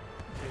came back.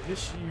 Okay,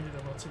 this unit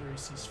of artillery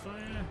ceased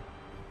fire.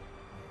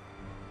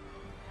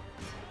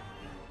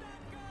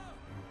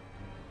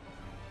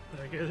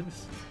 They're good.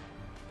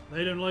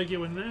 They don't like it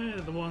when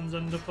they're the ones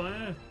under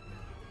fire.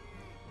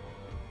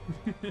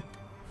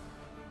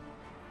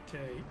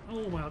 Okay,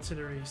 all my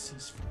artillery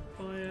ceased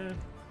fire.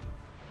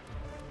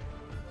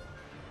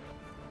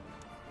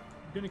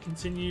 I'm going to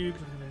continue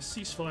because I'm going to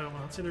cease fire on my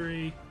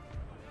artillery.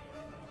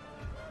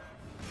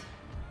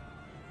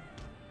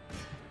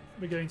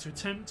 We're going to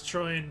attempt to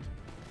try and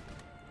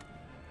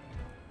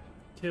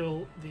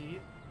kill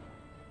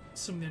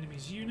some of the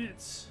enemy's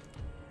units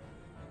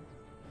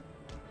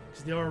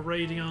because they are a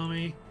raiding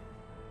army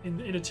in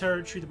a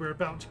territory that we're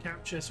about to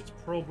capture, so it's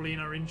probably in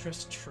our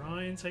interest to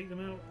try and take them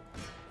out.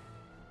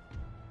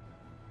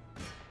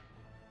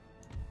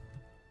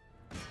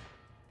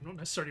 I'm not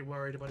necessarily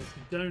worried about it if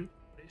we don't,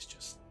 but it's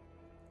just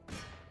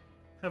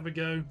have a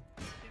go.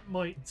 It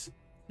might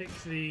pick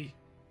the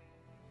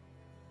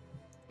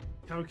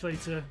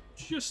calculator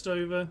just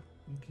over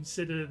and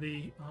consider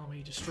the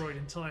army destroyed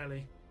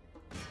entirely.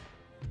 I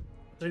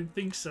don't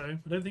think so.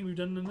 I don't think we've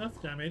done enough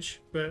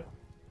damage, but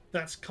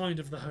that's kind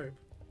of the hope.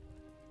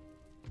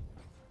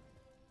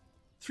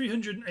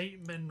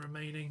 308 men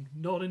remaining.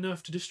 Not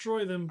enough to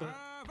destroy them, but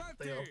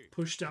they are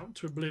pushed out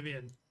to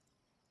oblivion.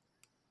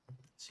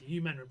 So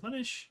you men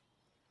replenish.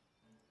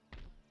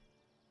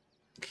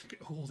 Look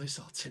at all this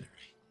artillery.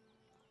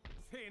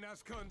 So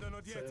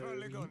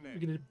we're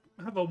going to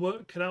have our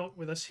work cut out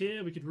with us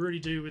here. We could really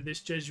do with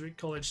this Jesuit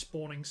college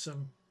spawning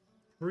some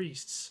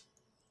priests.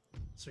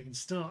 So we can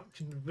start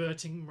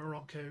converting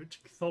Morocco to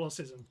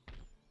Catholicism.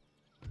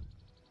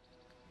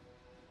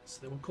 So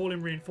they will call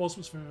in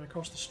reinforcements from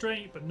across the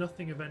strait, but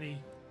nothing of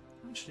any...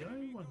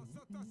 Actually,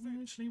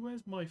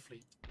 where's my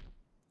fleet?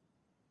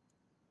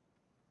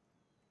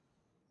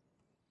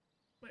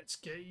 Let's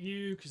get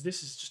you, because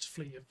this is just a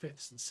fleet of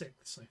 5th and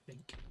 6th, I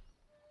think.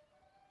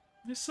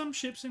 There's some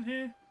ships in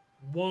here.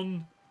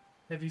 One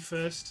heavy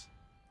first.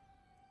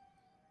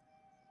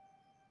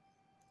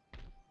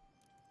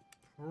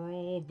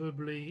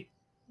 Probably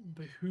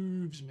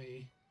behooves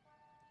me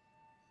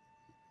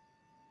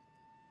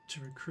to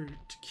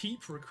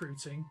keep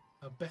recruiting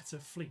a better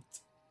fleet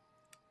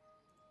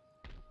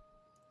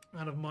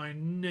out of my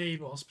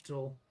naval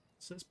hospital.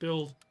 So let's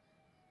build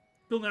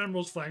an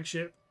Admiral's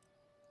flagship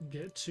and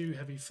get 2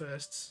 heavy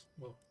firsts.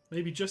 Well,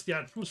 maybe just the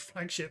Admiral's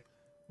flagship,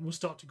 and we'll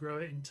start to grow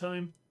it in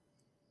time.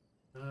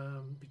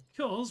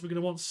 Because we're going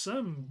to want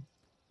some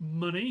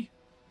money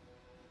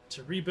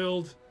to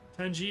rebuild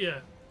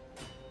Tangier.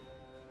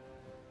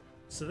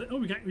 So that,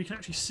 we can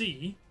actually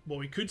see, what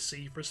we could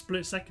see for a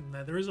split second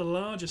there is a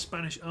larger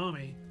Spanish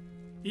army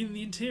in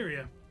the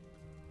interior.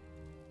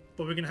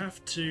 But we're going to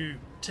have to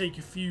take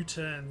a few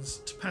turns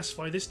to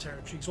pacify this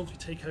territory, because once we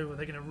take over,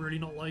 they're going to really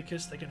not like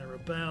us, they're going to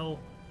rebel.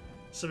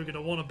 So we're going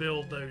to want to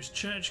build those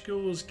church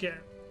schools, get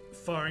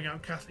firing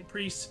out Catholic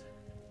priests,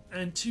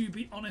 and to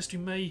be honest, we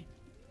may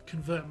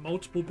convert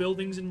multiple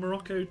buildings in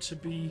Morocco to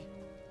be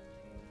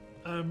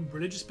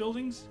religious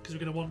buildings, because we're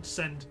going to want to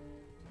send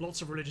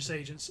lots of religious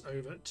agents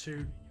over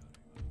to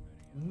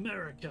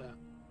America.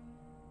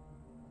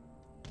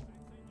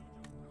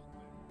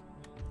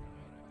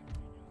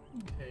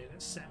 Okay,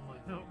 let's set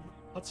my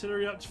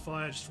artillery up to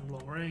fire just from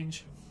long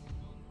range.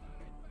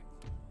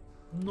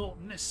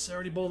 Not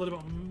necessarily bothered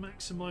about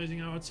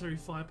maximising our artillery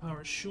firepower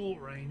at short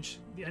range.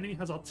 The enemy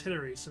has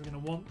artillery, so we're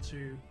going to want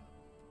to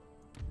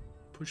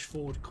push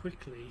forward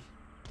quickly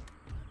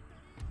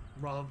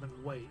rather than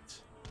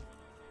wait.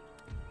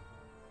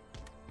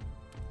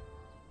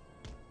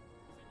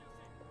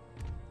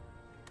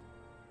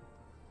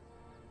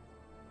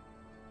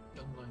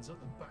 Gun line's at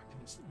the back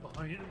and it's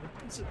behind it.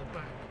 It's at the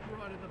back,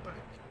 right at the back.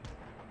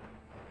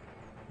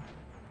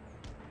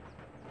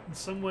 In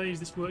some ways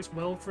this works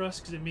well for us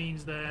because it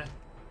means their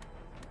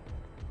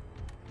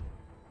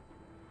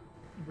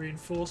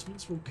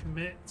reinforcements will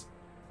commit.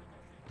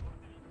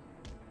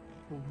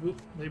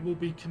 They will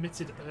be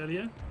committed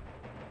earlier.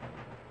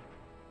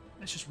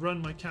 Let's just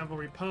run my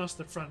cavalry past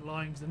the front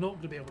lines. They're not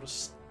going to be able to...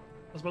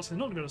 I was about to say, they're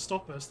not going to be able to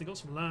stop us. They've got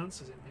some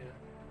lancers in here.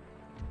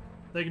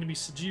 They're going to be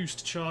seduced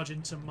to charge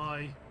into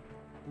my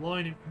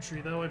line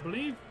infantry, though, I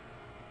believe.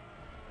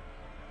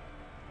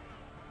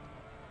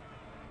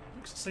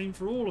 Looks the same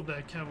for all of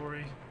their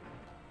cavalry.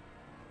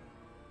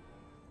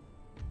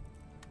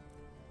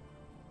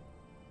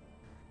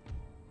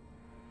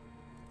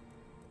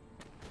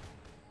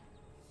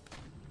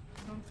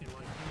 Something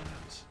like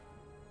that.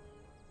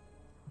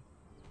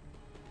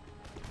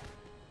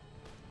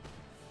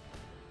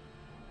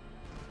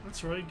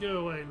 That's right,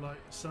 go away, light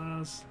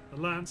SARS. The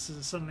Lancers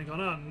have suddenly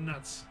gone out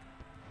nuts.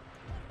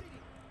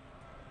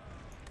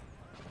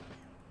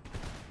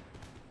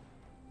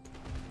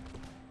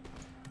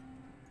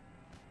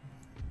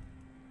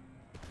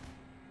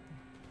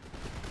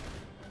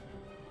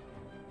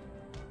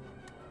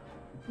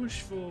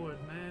 Push forward,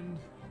 man.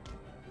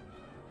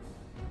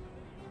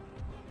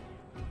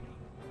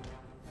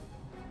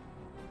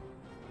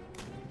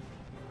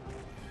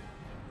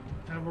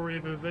 Cavalry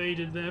have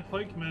evaded their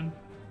pikemen.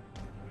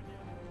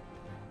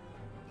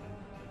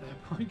 Their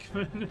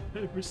pikemen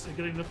are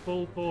getting the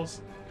full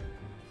force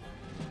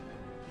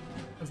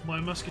of my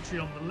musketry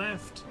on the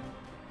left.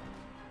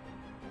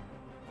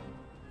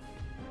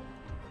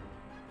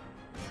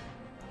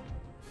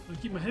 I'll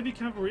keep my heavy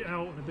cavalry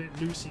out and a bit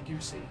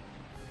loosey-goosey.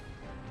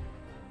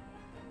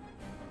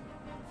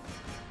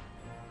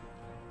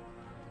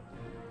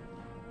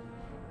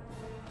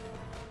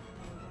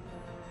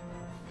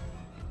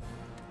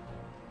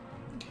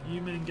 You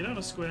men get out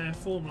of square,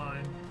 form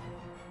line.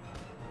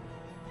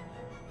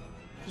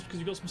 Just because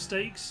you've got some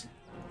stakes.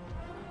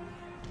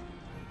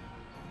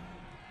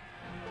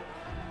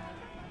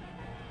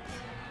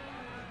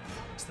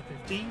 It's the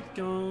 15th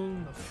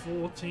gone, the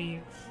 14th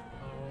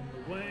are on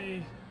the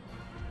way.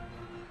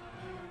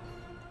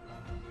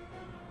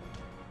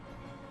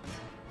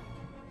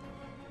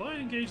 If I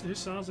engage the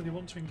hussars if they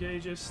want to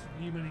engage us,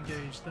 then you men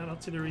engage that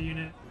artillery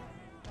unit.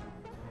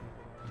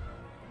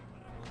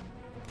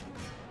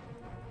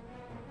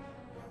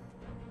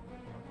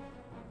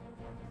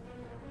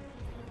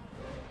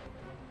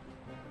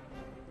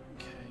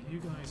 You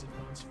guys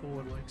advance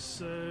forward like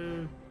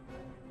so.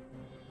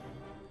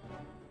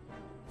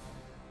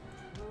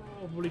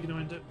 Probably going to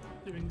end up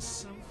doing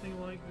something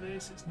like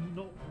this. It's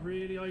not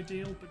really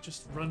ideal, but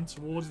just run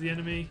towards the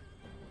enemy.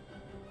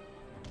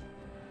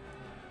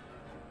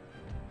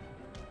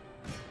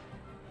 The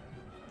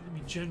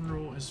enemy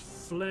general has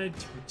fled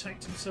to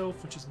protect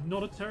himself, which is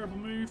not a terrible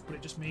move, but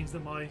it just means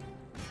that my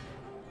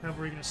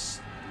cavalry are going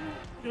to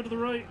go to the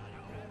right.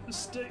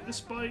 The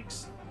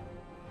spikes.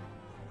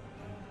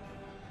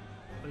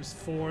 Those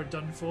 4 are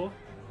done for.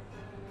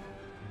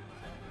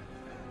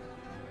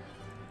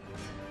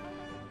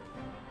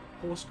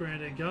 Horse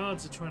Grenadier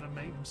Guards are trying to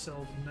make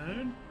themselves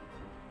known.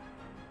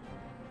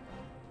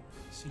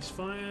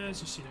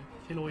 Ceasefires, just you know,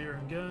 kill all your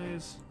own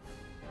guys.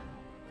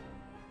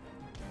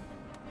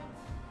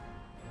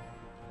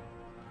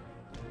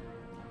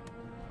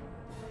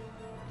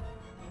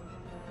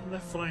 And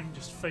left flank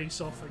just face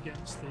off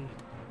against the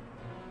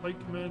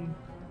pikemen.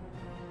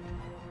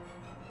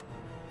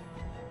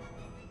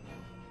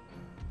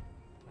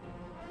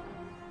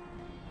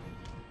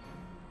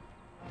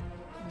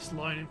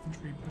 Line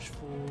infantry push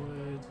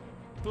forward.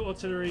 Foot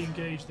artillery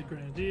engage the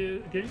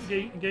grenadier,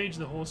 engage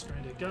the horse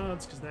grenadier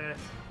guards because they're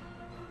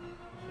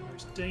the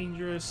most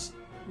dangerous.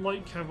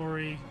 Light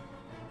cavalry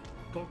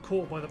got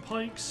caught by the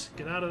pikes.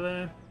 Get out of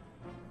there.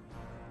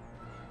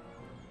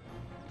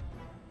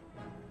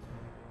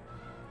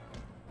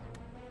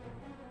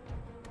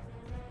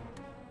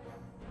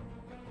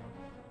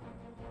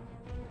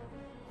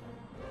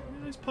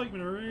 Yeah, these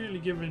pikemen are really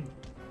giving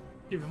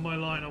my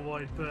line a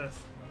wide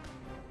berth.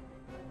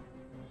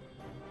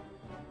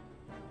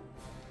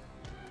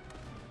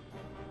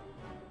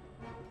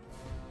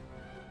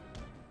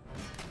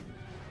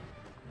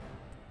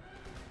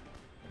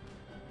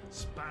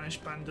 Spanish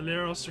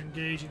bandoleros are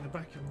engaging the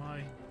back of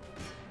my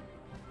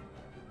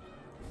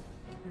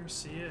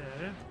cuirassier.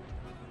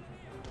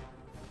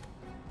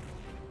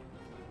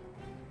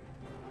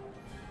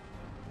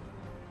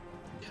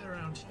 Get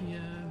around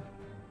here.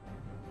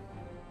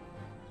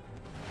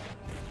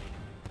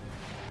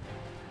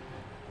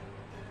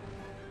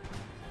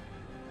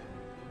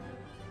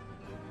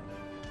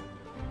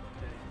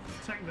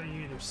 Okay, attack that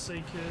unit of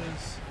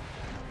Sakers.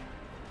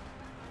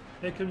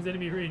 Here comes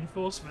enemy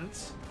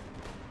reinforcements.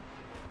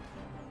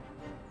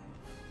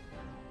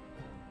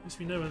 At least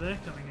we know where they're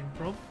coming in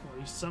from, or at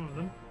least some of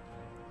them.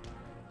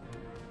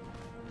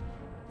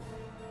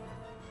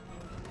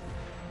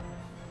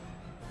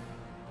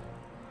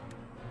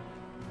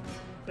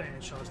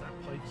 Bayonet charge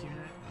that pike unit.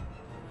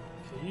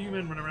 Okay, you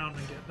men run around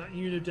and get that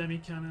unit of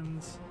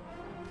demi-cannons.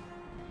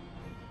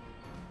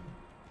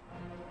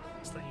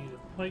 That's that unit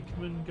of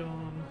pikemen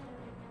gone.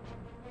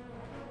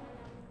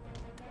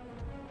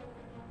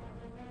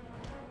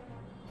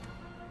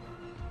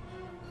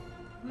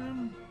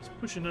 Let's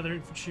push another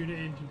infantry unit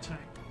in to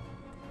attack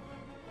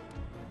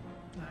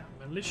that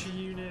militia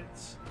unit.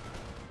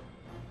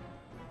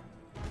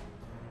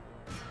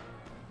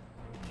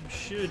 You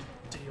should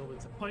deal with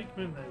the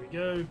pikemen. There we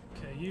go.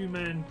 Okay, you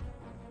men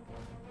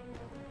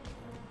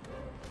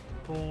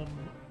form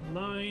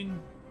line.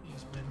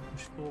 These men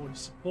push forward to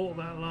support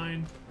that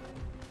line.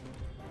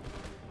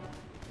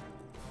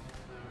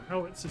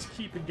 Howitzers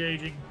keep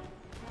engaging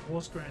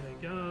Horse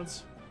grenade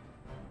guards.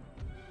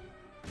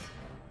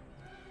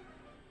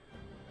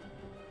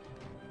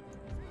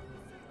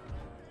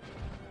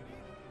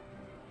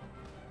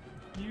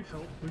 You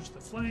help push the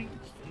flank.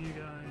 You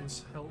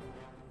guys help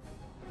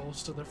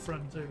bolster the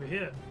front over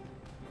here.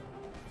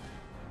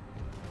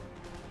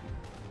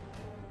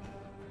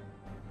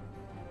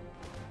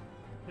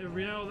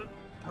 Every hour that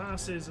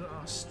passes,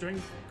 our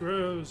strength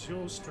grows,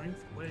 your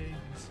strength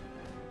wanes.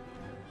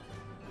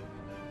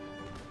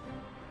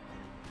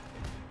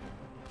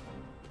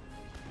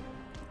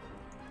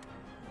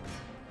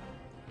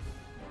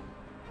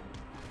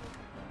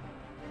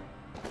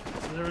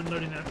 So they're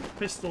unloading their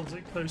pistols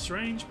at close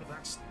range, but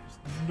that's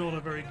not a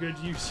very good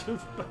use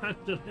of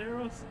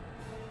bandoleros.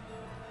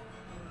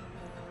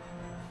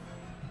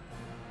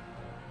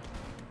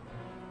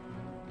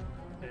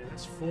 Okay,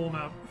 let's form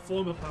up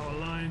our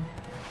line.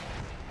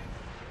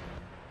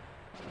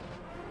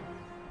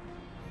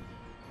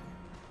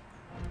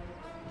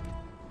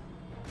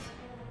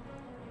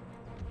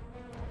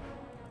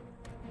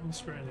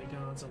 Spreading the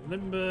guards on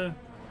limber.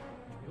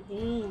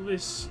 All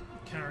this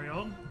carry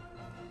on.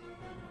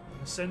 In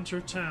the centre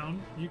of town,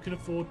 you can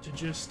afford to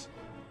just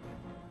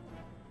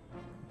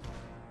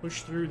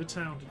push through the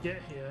town to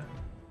get here.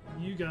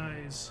 You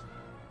guys.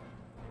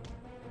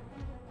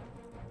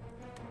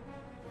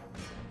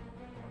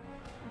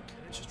 Okay,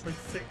 let's just try to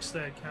fix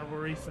their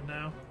cavalry for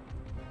now.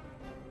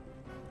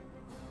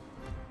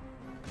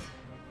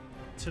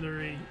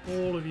 Artillery,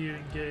 all of you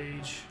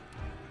engage.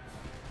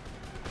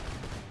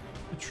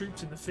 The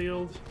troops in the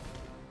field.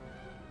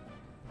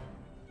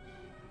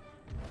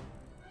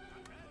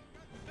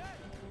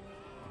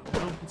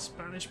 Mounted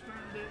Spanish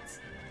bandits.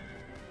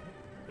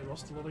 They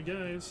lost a lot of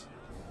guys.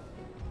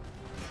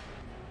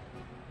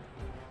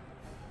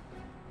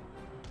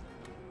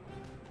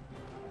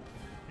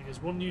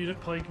 There's one unit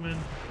of pikemen.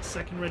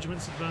 Second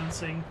regiment's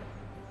advancing.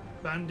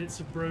 Bandits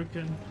have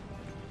broken.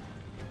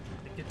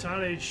 The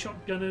Guittare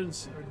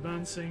shotgunners are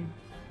advancing.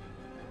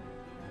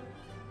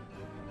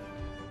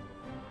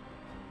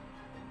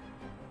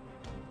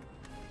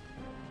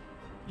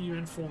 You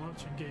then form up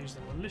to engage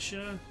the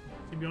militia.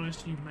 To be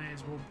honest, you may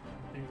as well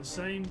do the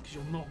same because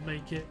you'll not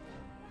make it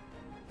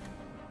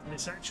in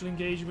this actual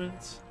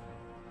engagement.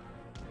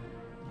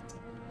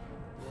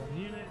 One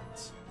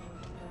unit.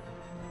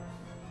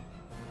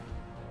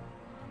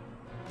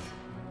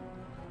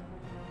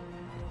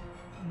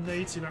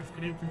 Native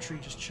African infantry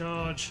just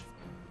charge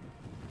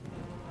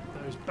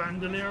those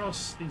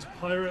bandoleros, these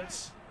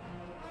pirates.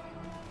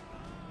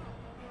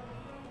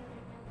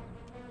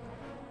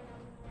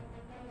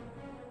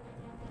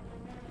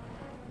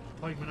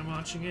 Pikemen are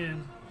marching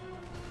in.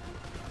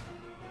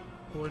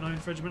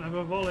 49th Regiment have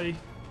a volley.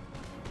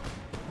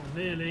 Or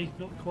nearly,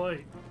 not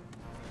quite.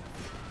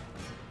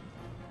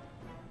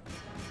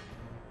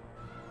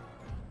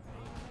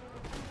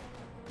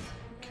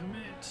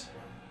 Commit.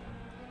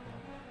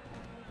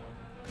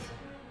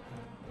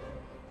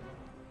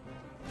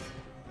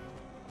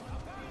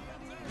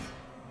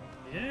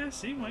 Yeah,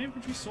 see, my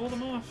infantry saw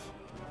them off.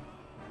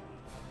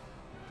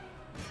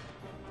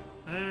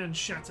 And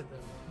shattered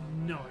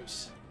them.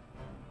 Nice.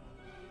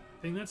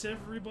 I think that's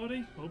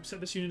everybody. Oh,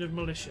 set this unit of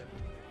militia.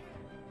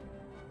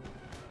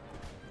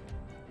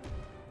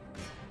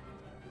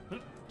 Oh,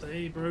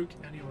 they broke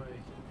anyway.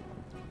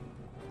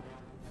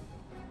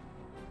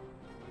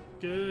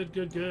 Good,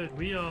 good, good.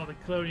 We are the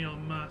colonial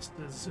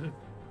masters of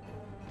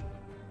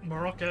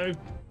Morocco.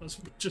 I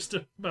was just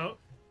about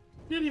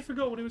nearly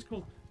forgot what it was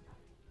called.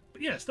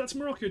 But yes, that's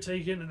Morocco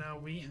taken, and now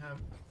we have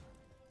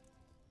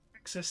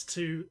access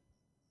to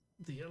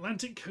the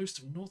Atlantic coast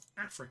of North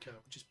Africa,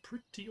 which is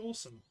pretty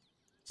awesome.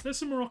 So there's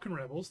some Moroccan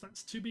rebels,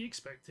 that's to be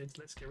expected.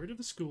 Let's get rid of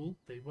the school,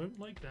 they won't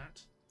like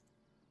that.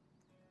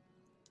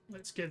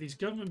 Let's get these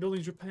government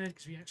buildings repaired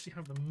because we actually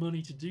have the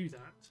money to do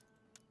that.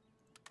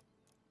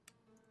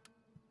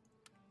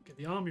 Get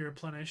the army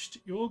replenished.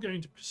 You're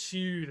going to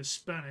pursue the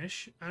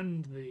Spanish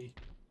and the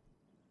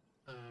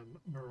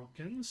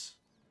Moroccans.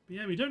 But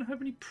yeah, we don't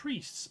have any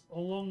priests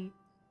along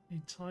the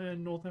entire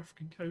North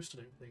African coast,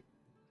 I don't think.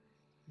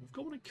 We've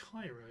got one in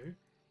Cairo.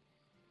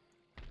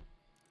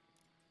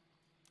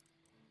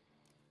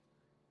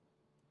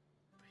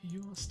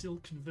 You are still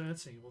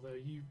converting, although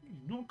you've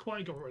not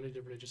quite got rid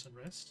of religious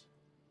unrest,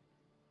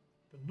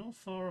 but not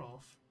far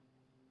off.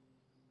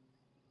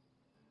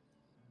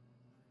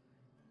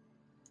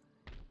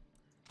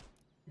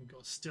 We've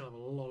got still have a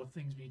lot of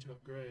things we need to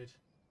upgrade.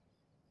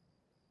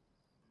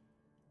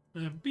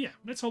 But yeah,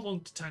 let's hold on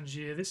to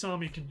Tangier. This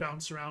army can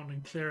bounce around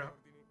and clear out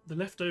the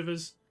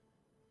leftovers.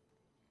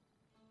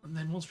 And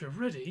then once we're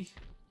ready,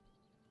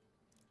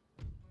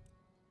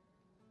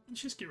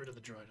 let's just get rid of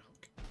the dry dock.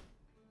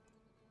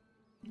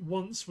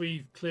 Once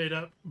we've cleared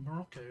up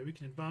Morocco, we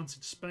can advance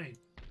into Spain.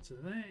 So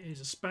there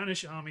is a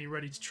Spanish army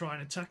ready to try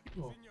and attack.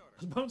 Well,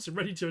 advance are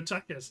ready to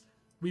attack us.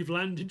 We've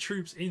landed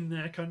troops in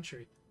their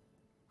country.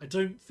 I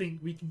don't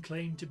think we can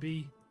claim to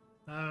be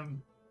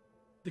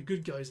the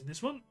good guys in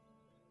this one.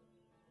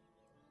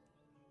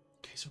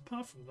 Okay, so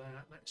apart from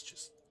that, let's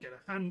just get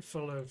a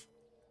handful of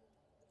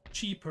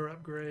cheaper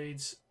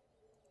upgrades.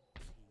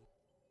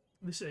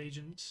 this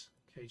agent.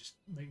 Okay, just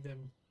make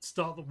them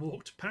start the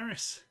walk to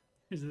Paris.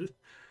 Is it?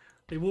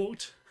 They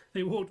walked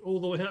all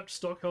the way up to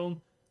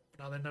Stockholm,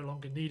 but now they're no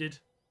longer needed.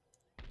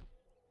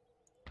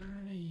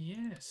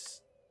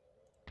 Yes.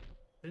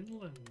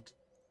 Finland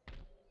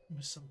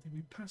was something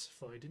we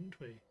pacified, didn't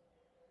we?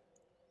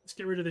 Let's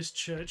get rid of this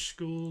church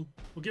school.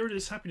 We'll get rid of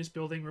this happiness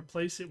building,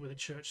 replace it with a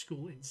church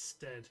school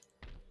instead.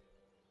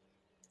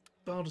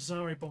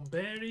 Baldassare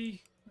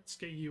Bomberi. Let's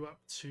get you up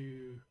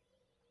to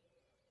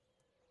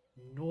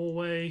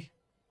Norway.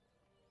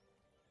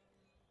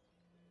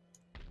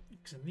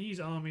 Because these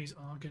armies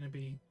are going to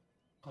be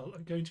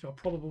our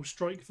probable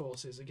strike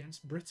forces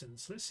against Britain.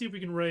 So let's see if we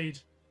can raid.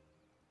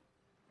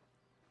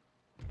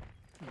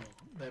 Oh,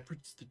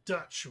 the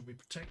Dutch will be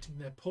protecting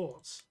their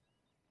ports.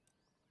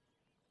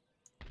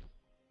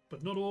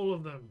 But not all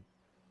of them.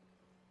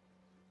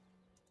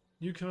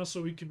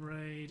 Newcastle we can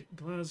raid.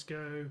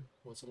 Glasgow.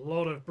 Well, it's a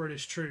lot of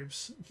British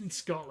troops in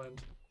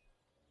Scotland.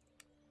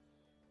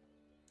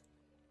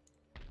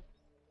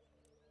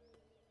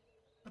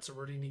 That's a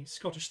really neat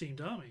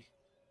Scottish-themed army.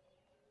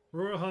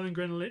 Royal Highland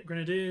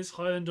Grenadiers,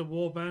 Highlander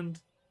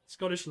Warband,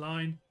 Scottish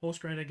Line, Horse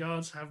Grenadier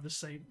Guards have the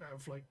same.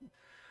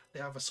 They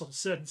have a sort of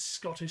certain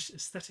Scottish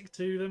aesthetic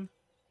to them.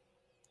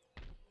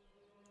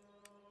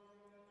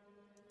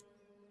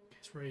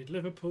 Let's raid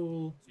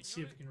Liverpool. Let's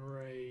see if we can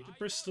raid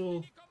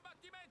Bristol.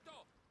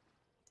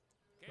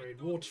 Raid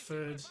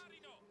Waterford.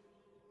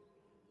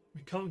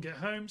 We can't get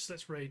home, so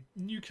let's raid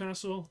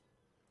Newcastle.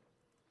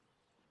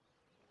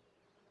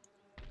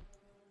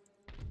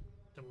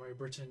 Don't worry,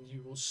 Britain,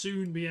 you will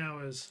soon be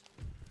ours.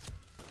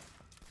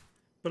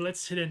 But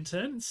let's hit enter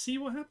and see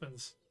what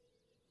happens.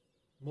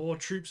 More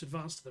troops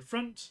advance to the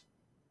front.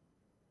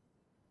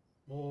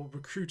 More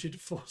recruited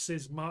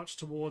forces march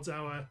towards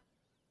our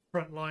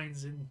front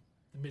lines in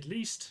the Middle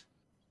East.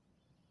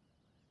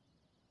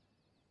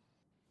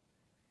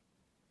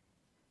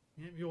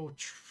 Yep,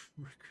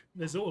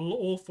 there's an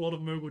awful lot of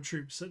Mughal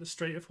troops at the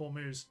Strait of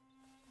Hormuz.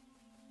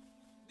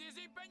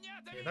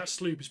 Yeah, that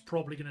sloop is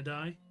probably going to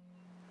die.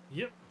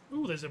 Yep.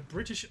 Ooh, there's a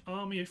British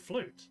army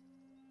afloat.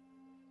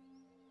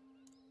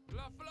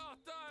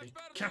 They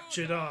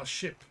captured our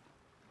ship.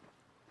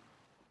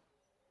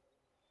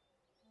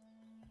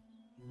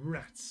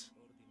 Rats.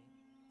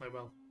 Oh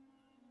well.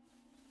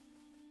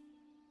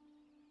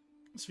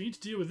 So we need to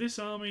deal with this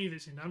army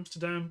that's in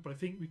Amsterdam, but I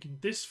think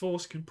this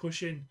force can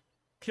push in,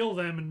 kill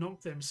them and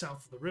knock them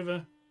south of the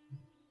river.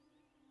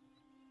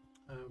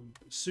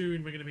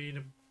 Soon we're going to be in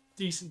a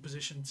decent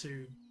position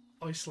to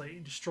isolate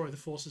and destroy the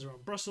forces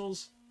around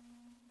Brussels.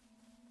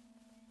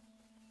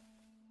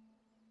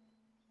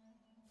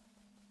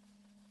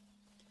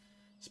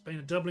 Spain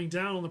are doubling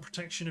down on the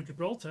protection of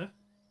Gibraltar.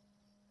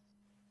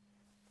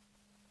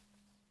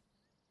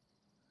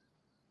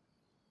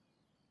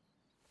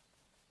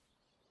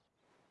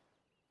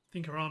 I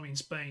think our army in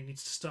Spain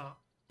needs to start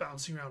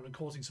bouncing around and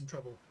causing some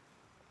trouble.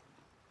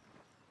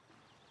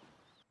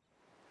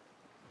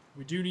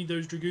 We do need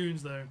those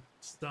dragoons, though,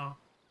 to start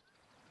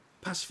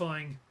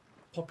pacifying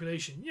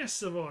population. Yes,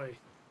 Savoy!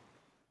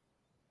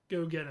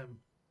 Go get them.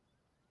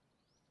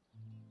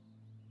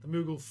 The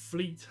Mughal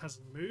fleet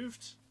hasn't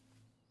moved.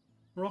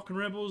 Moroccan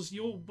rebels,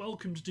 you're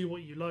welcome to do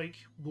what you like.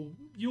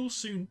 You'll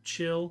soon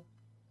chill.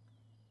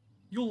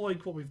 You'll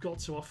like what we've got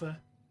to offer.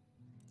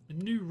 A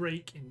new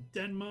rake in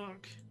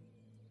Denmark.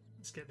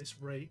 Let's get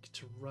this rake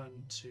to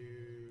run to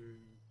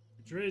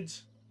Madrid.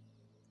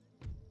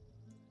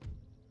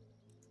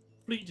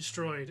 Fleet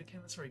destroyed.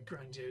 Again, that's a very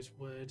grandiose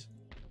word.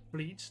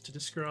 Fleet to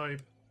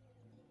describe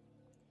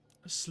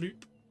a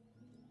sloop.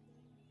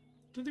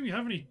 Don't think we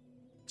have any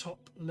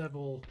top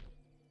level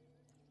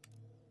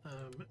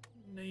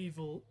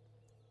naval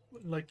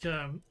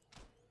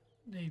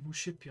naval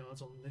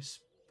shipyards on this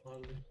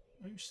part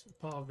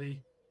of the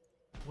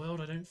world,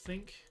 I don't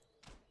think.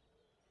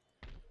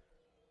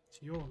 So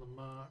you're on the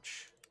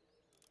march.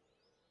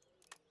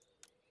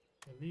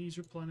 Are these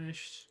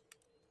replenished?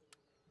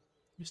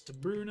 Mr.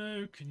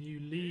 Bruno, can you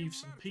leave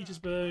St.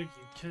 Petersburg?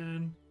 You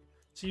can.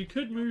 So you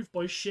could move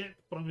by ship,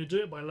 but I'm going to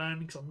do it by land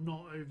because I'm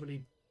not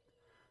overly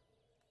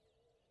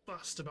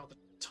fussed about the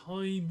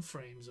time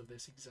frames of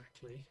this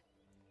exactly.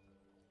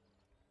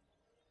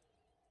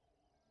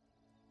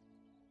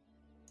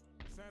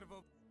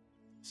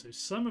 So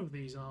some of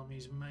these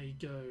armies may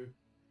go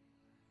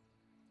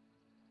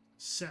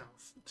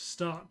south,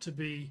 start to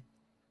be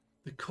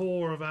the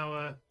core of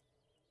our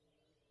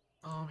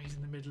armies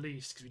in the Middle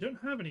East, because we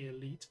don't have any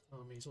elite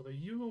armies, although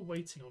you are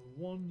waiting on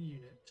one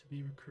unit to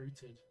be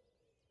recruited.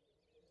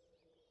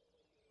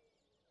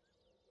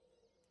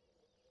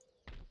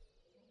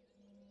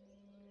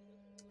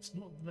 It's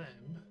not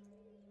them.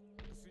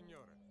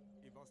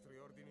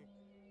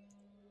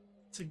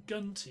 It's a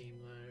gun team,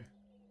 though.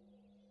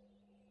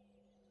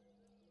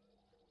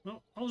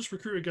 Well, I'll just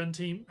recruit a gun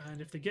team, and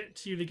if they get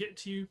to you, they get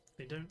to you. If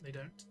they don't, they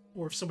don't.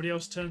 Or if somebody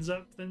else turns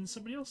up, then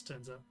somebody else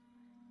turns up.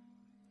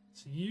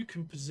 So you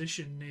can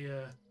position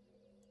near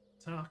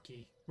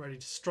Turkey, ready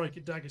to strike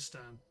at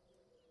Dagestan.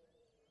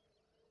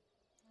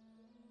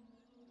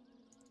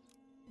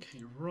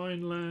 Okay,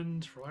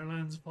 Rhineland.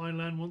 Rhineland's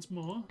Vineland once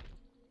more.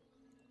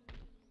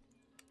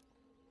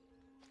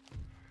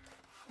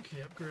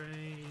 Okay,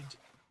 upgrade.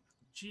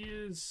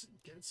 Gears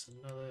gets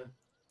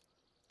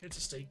a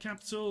state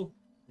capital.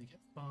 They get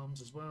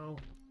farms as well.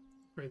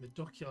 Upgrade the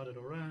dockyard at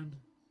Oran.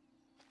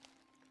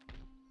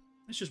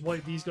 Let's just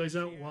wipe these guys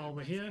out while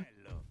we're here.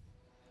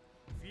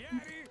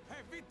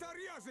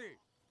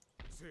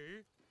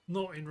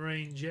 Not in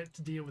range yet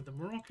to deal with the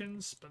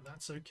Moroccans, but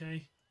that's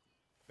okay.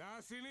 I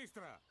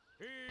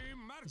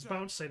was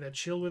about to say they're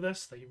chill with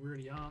us. They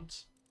really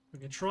aren't. We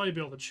can try to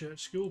build a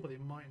church school, but they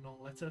might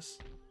not let us.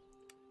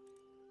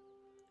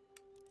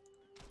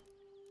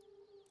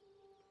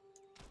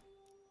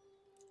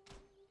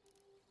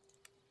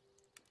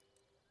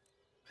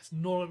 Let's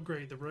not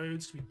upgrade the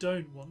roads. We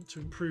don't want to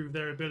improve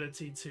their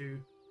ability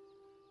to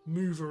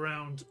move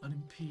around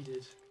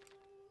unimpeded.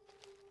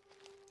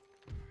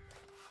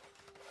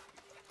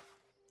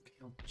 Okay,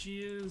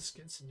 Algiers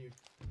gets a new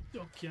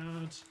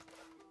dockyard.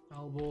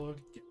 Aalborg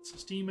gets a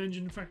steam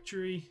engine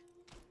factory.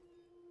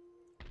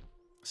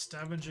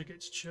 Stavanger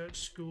gets church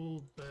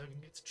school. Bergen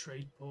gets a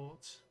trade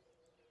port.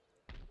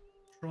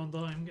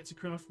 Trondheim gets a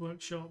craft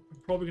workshop.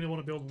 We're probably going to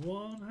want to build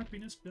one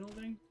happiness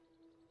building.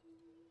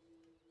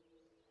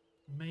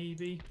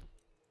 Maybe.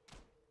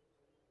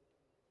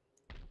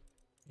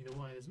 Either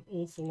way, there's an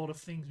awful lot of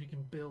things we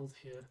can build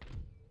here.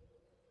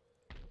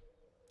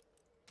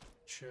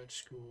 Church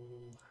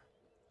school.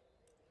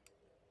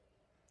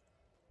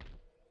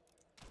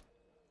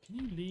 Can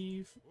you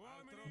leave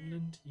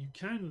Finland? You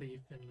can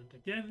leave Finland.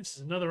 Again, this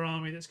is another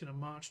army that's going to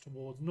march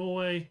towards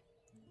Norway.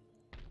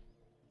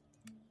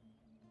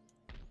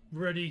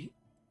 Ready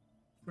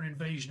for an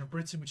invasion of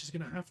Britain, which is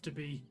going to have to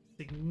be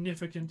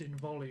significant in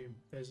volume.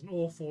 There's an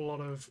awful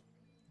lot of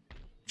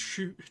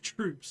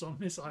troops on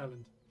this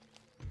island.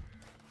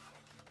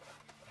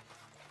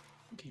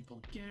 Okay,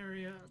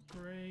 Bulgaria,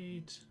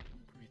 upgrade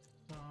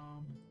the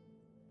farm.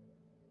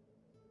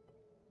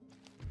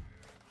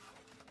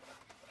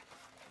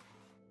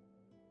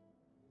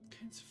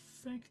 Okay, it's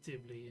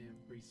effectively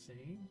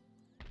everything.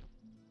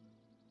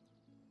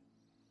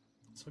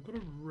 So I've got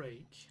a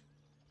rake.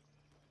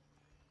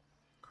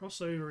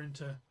 Cross over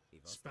into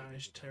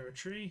Spanish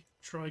territory.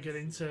 Try get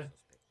into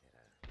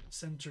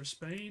centre of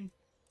Spain.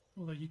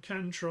 Although you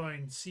can try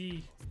and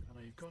see. I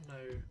know you've got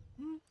no.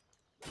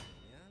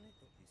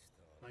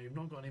 No, you've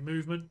not got any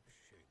movement.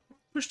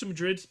 Push to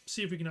Madrid.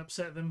 See if we can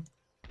upset them.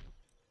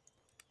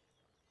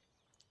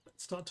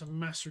 Let's start to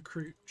mass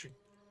recruit.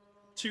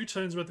 2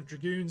 turns worth of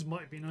dragoons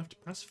might be enough to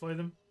pacify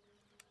them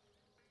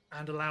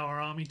and allow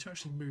our army to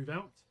actually move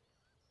out.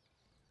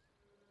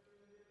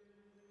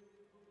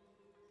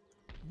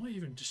 Might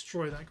even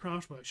destroy that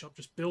craft workshop.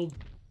 Just build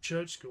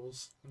church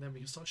schools, and then we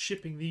can start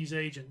shipping these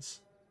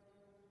agents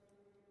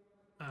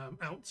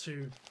out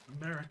to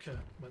America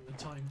when the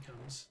time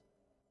comes.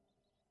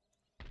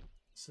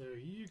 So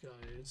you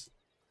guys,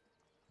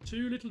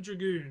 2 little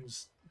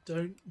dragoons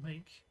don't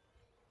make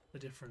the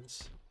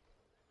difference.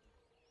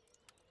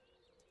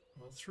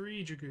 Well,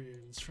 3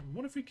 dragoons. From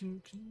what if we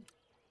can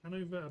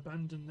Hanover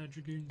abandon their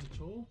dragoons at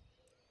all?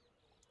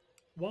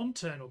 1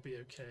 turn will be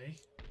okay.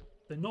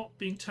 They're not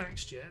being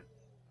taxed yet.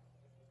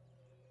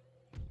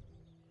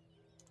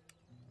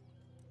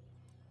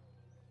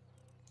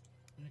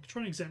 I can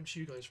try and exempt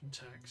you guys from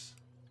tax.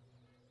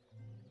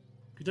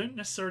 We don't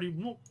necessarily,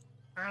 not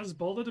as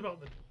bothered about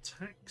the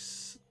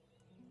tax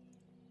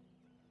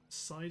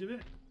side of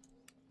it.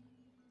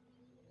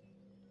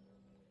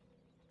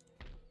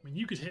 I mean,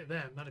 you could hit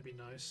them, that'd be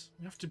nice.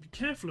 We have to be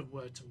careful of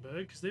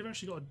Württemberg, because they've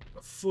actually got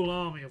a full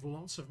army of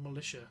lots of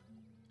militia.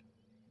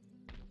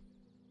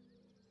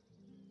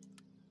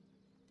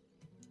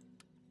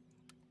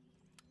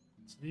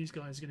 So these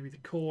guys are going to be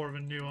the core of a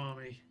new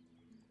army.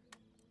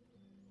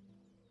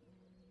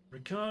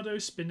 Riccardo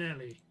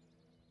Spinelli.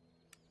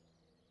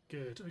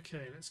 Good,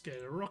 okay, let's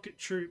get a rocket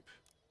troop.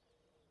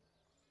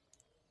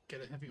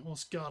 Get a heavy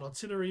horse guard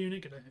artillery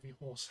unit, get a heavy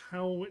horse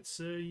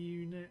howitzer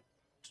unit.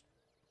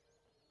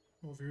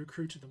 Or have we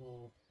recruited them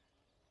all?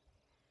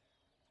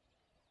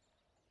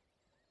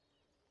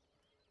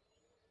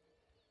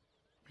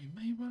 We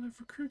may well have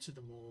recruited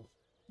them all.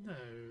 No,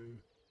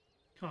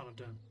 can't have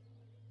done.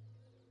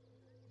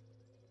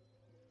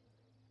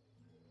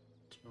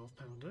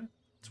 12-pounder,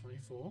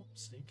 24,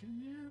 Seeker,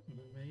 yeah,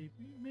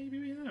 maybe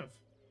we have.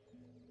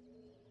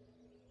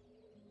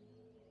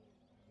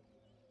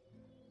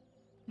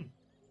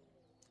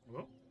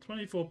 Well,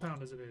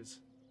 24-pounders it is.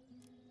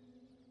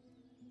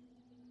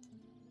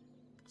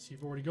 So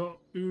you've already got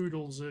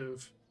oodles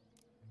of...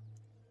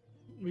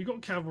 We've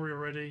got cavalry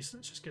already, so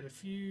let's just get a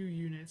few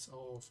units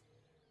of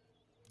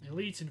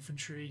elite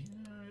infantry.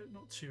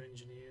 Not 2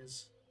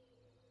 engineers.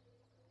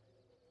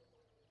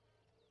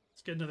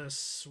 Let's get another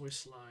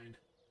Swiss line.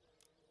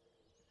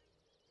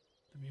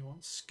 Then we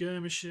want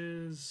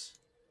skirmishers,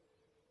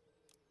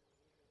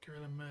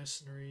 guerrilla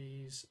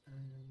mercenaries,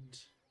 and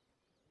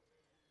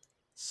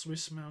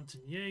Swiss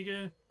mountain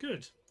Jaeger.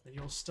 Good. Then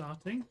you're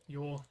starting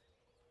your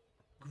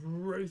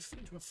growth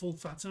into a full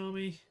fat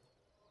army.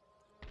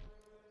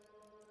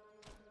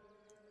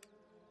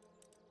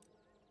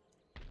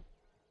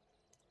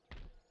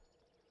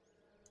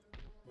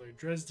 Although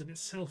Dresden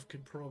itself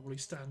could probably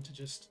stand to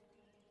just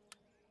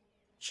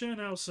churn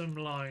out some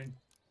line.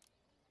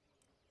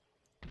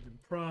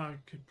 And Prague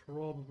could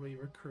probably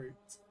recruit.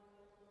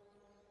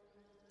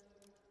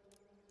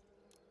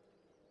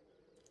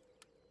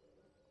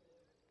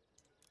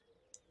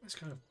 Let's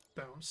kind of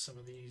bounce some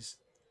of these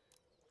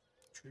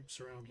troops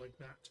around like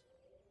that.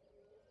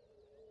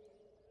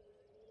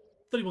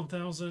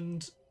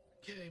 31,000.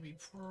 Okay, we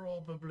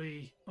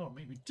probably... Oh,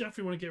 maybe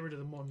definitely want to get rid of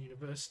the modern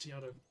university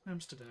out of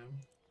Amsterdam.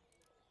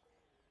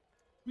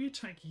 We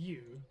attack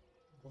you.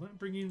 Will that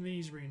bring in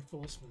these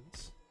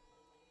reinforcements?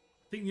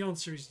 I think the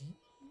answer is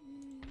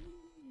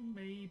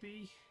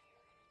maybe.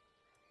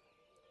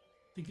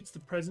 I think it's the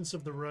presence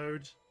of the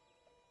road.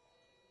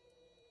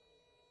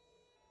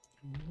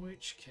 In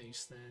which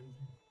case then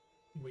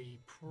we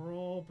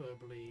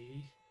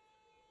probably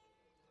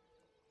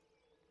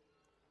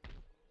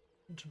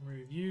want to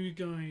move you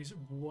guys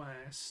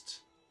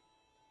west.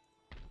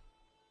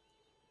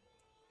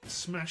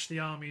 Smash the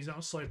armies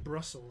outside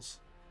Brussels.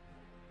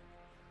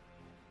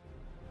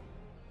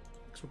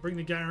 Because we'll bring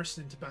the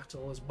garrison into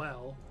battle as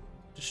well.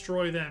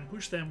 Destroy them,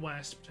 push them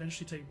west,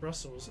 potentially take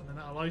Brussels, and then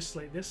that'll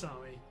isolate this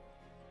army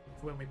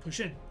for when we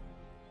push in.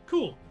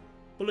 Cool.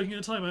 But looking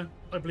at the timer,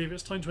 I believe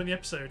it's time to end the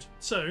episode.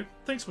 So,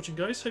 thanks for watching,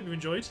 guys. Hope you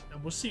enjoyed,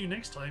 and we'll see you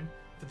next time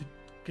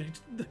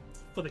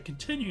for the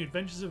continuing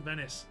adventures of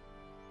Venice.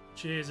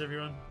 Cheers,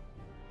 everyone.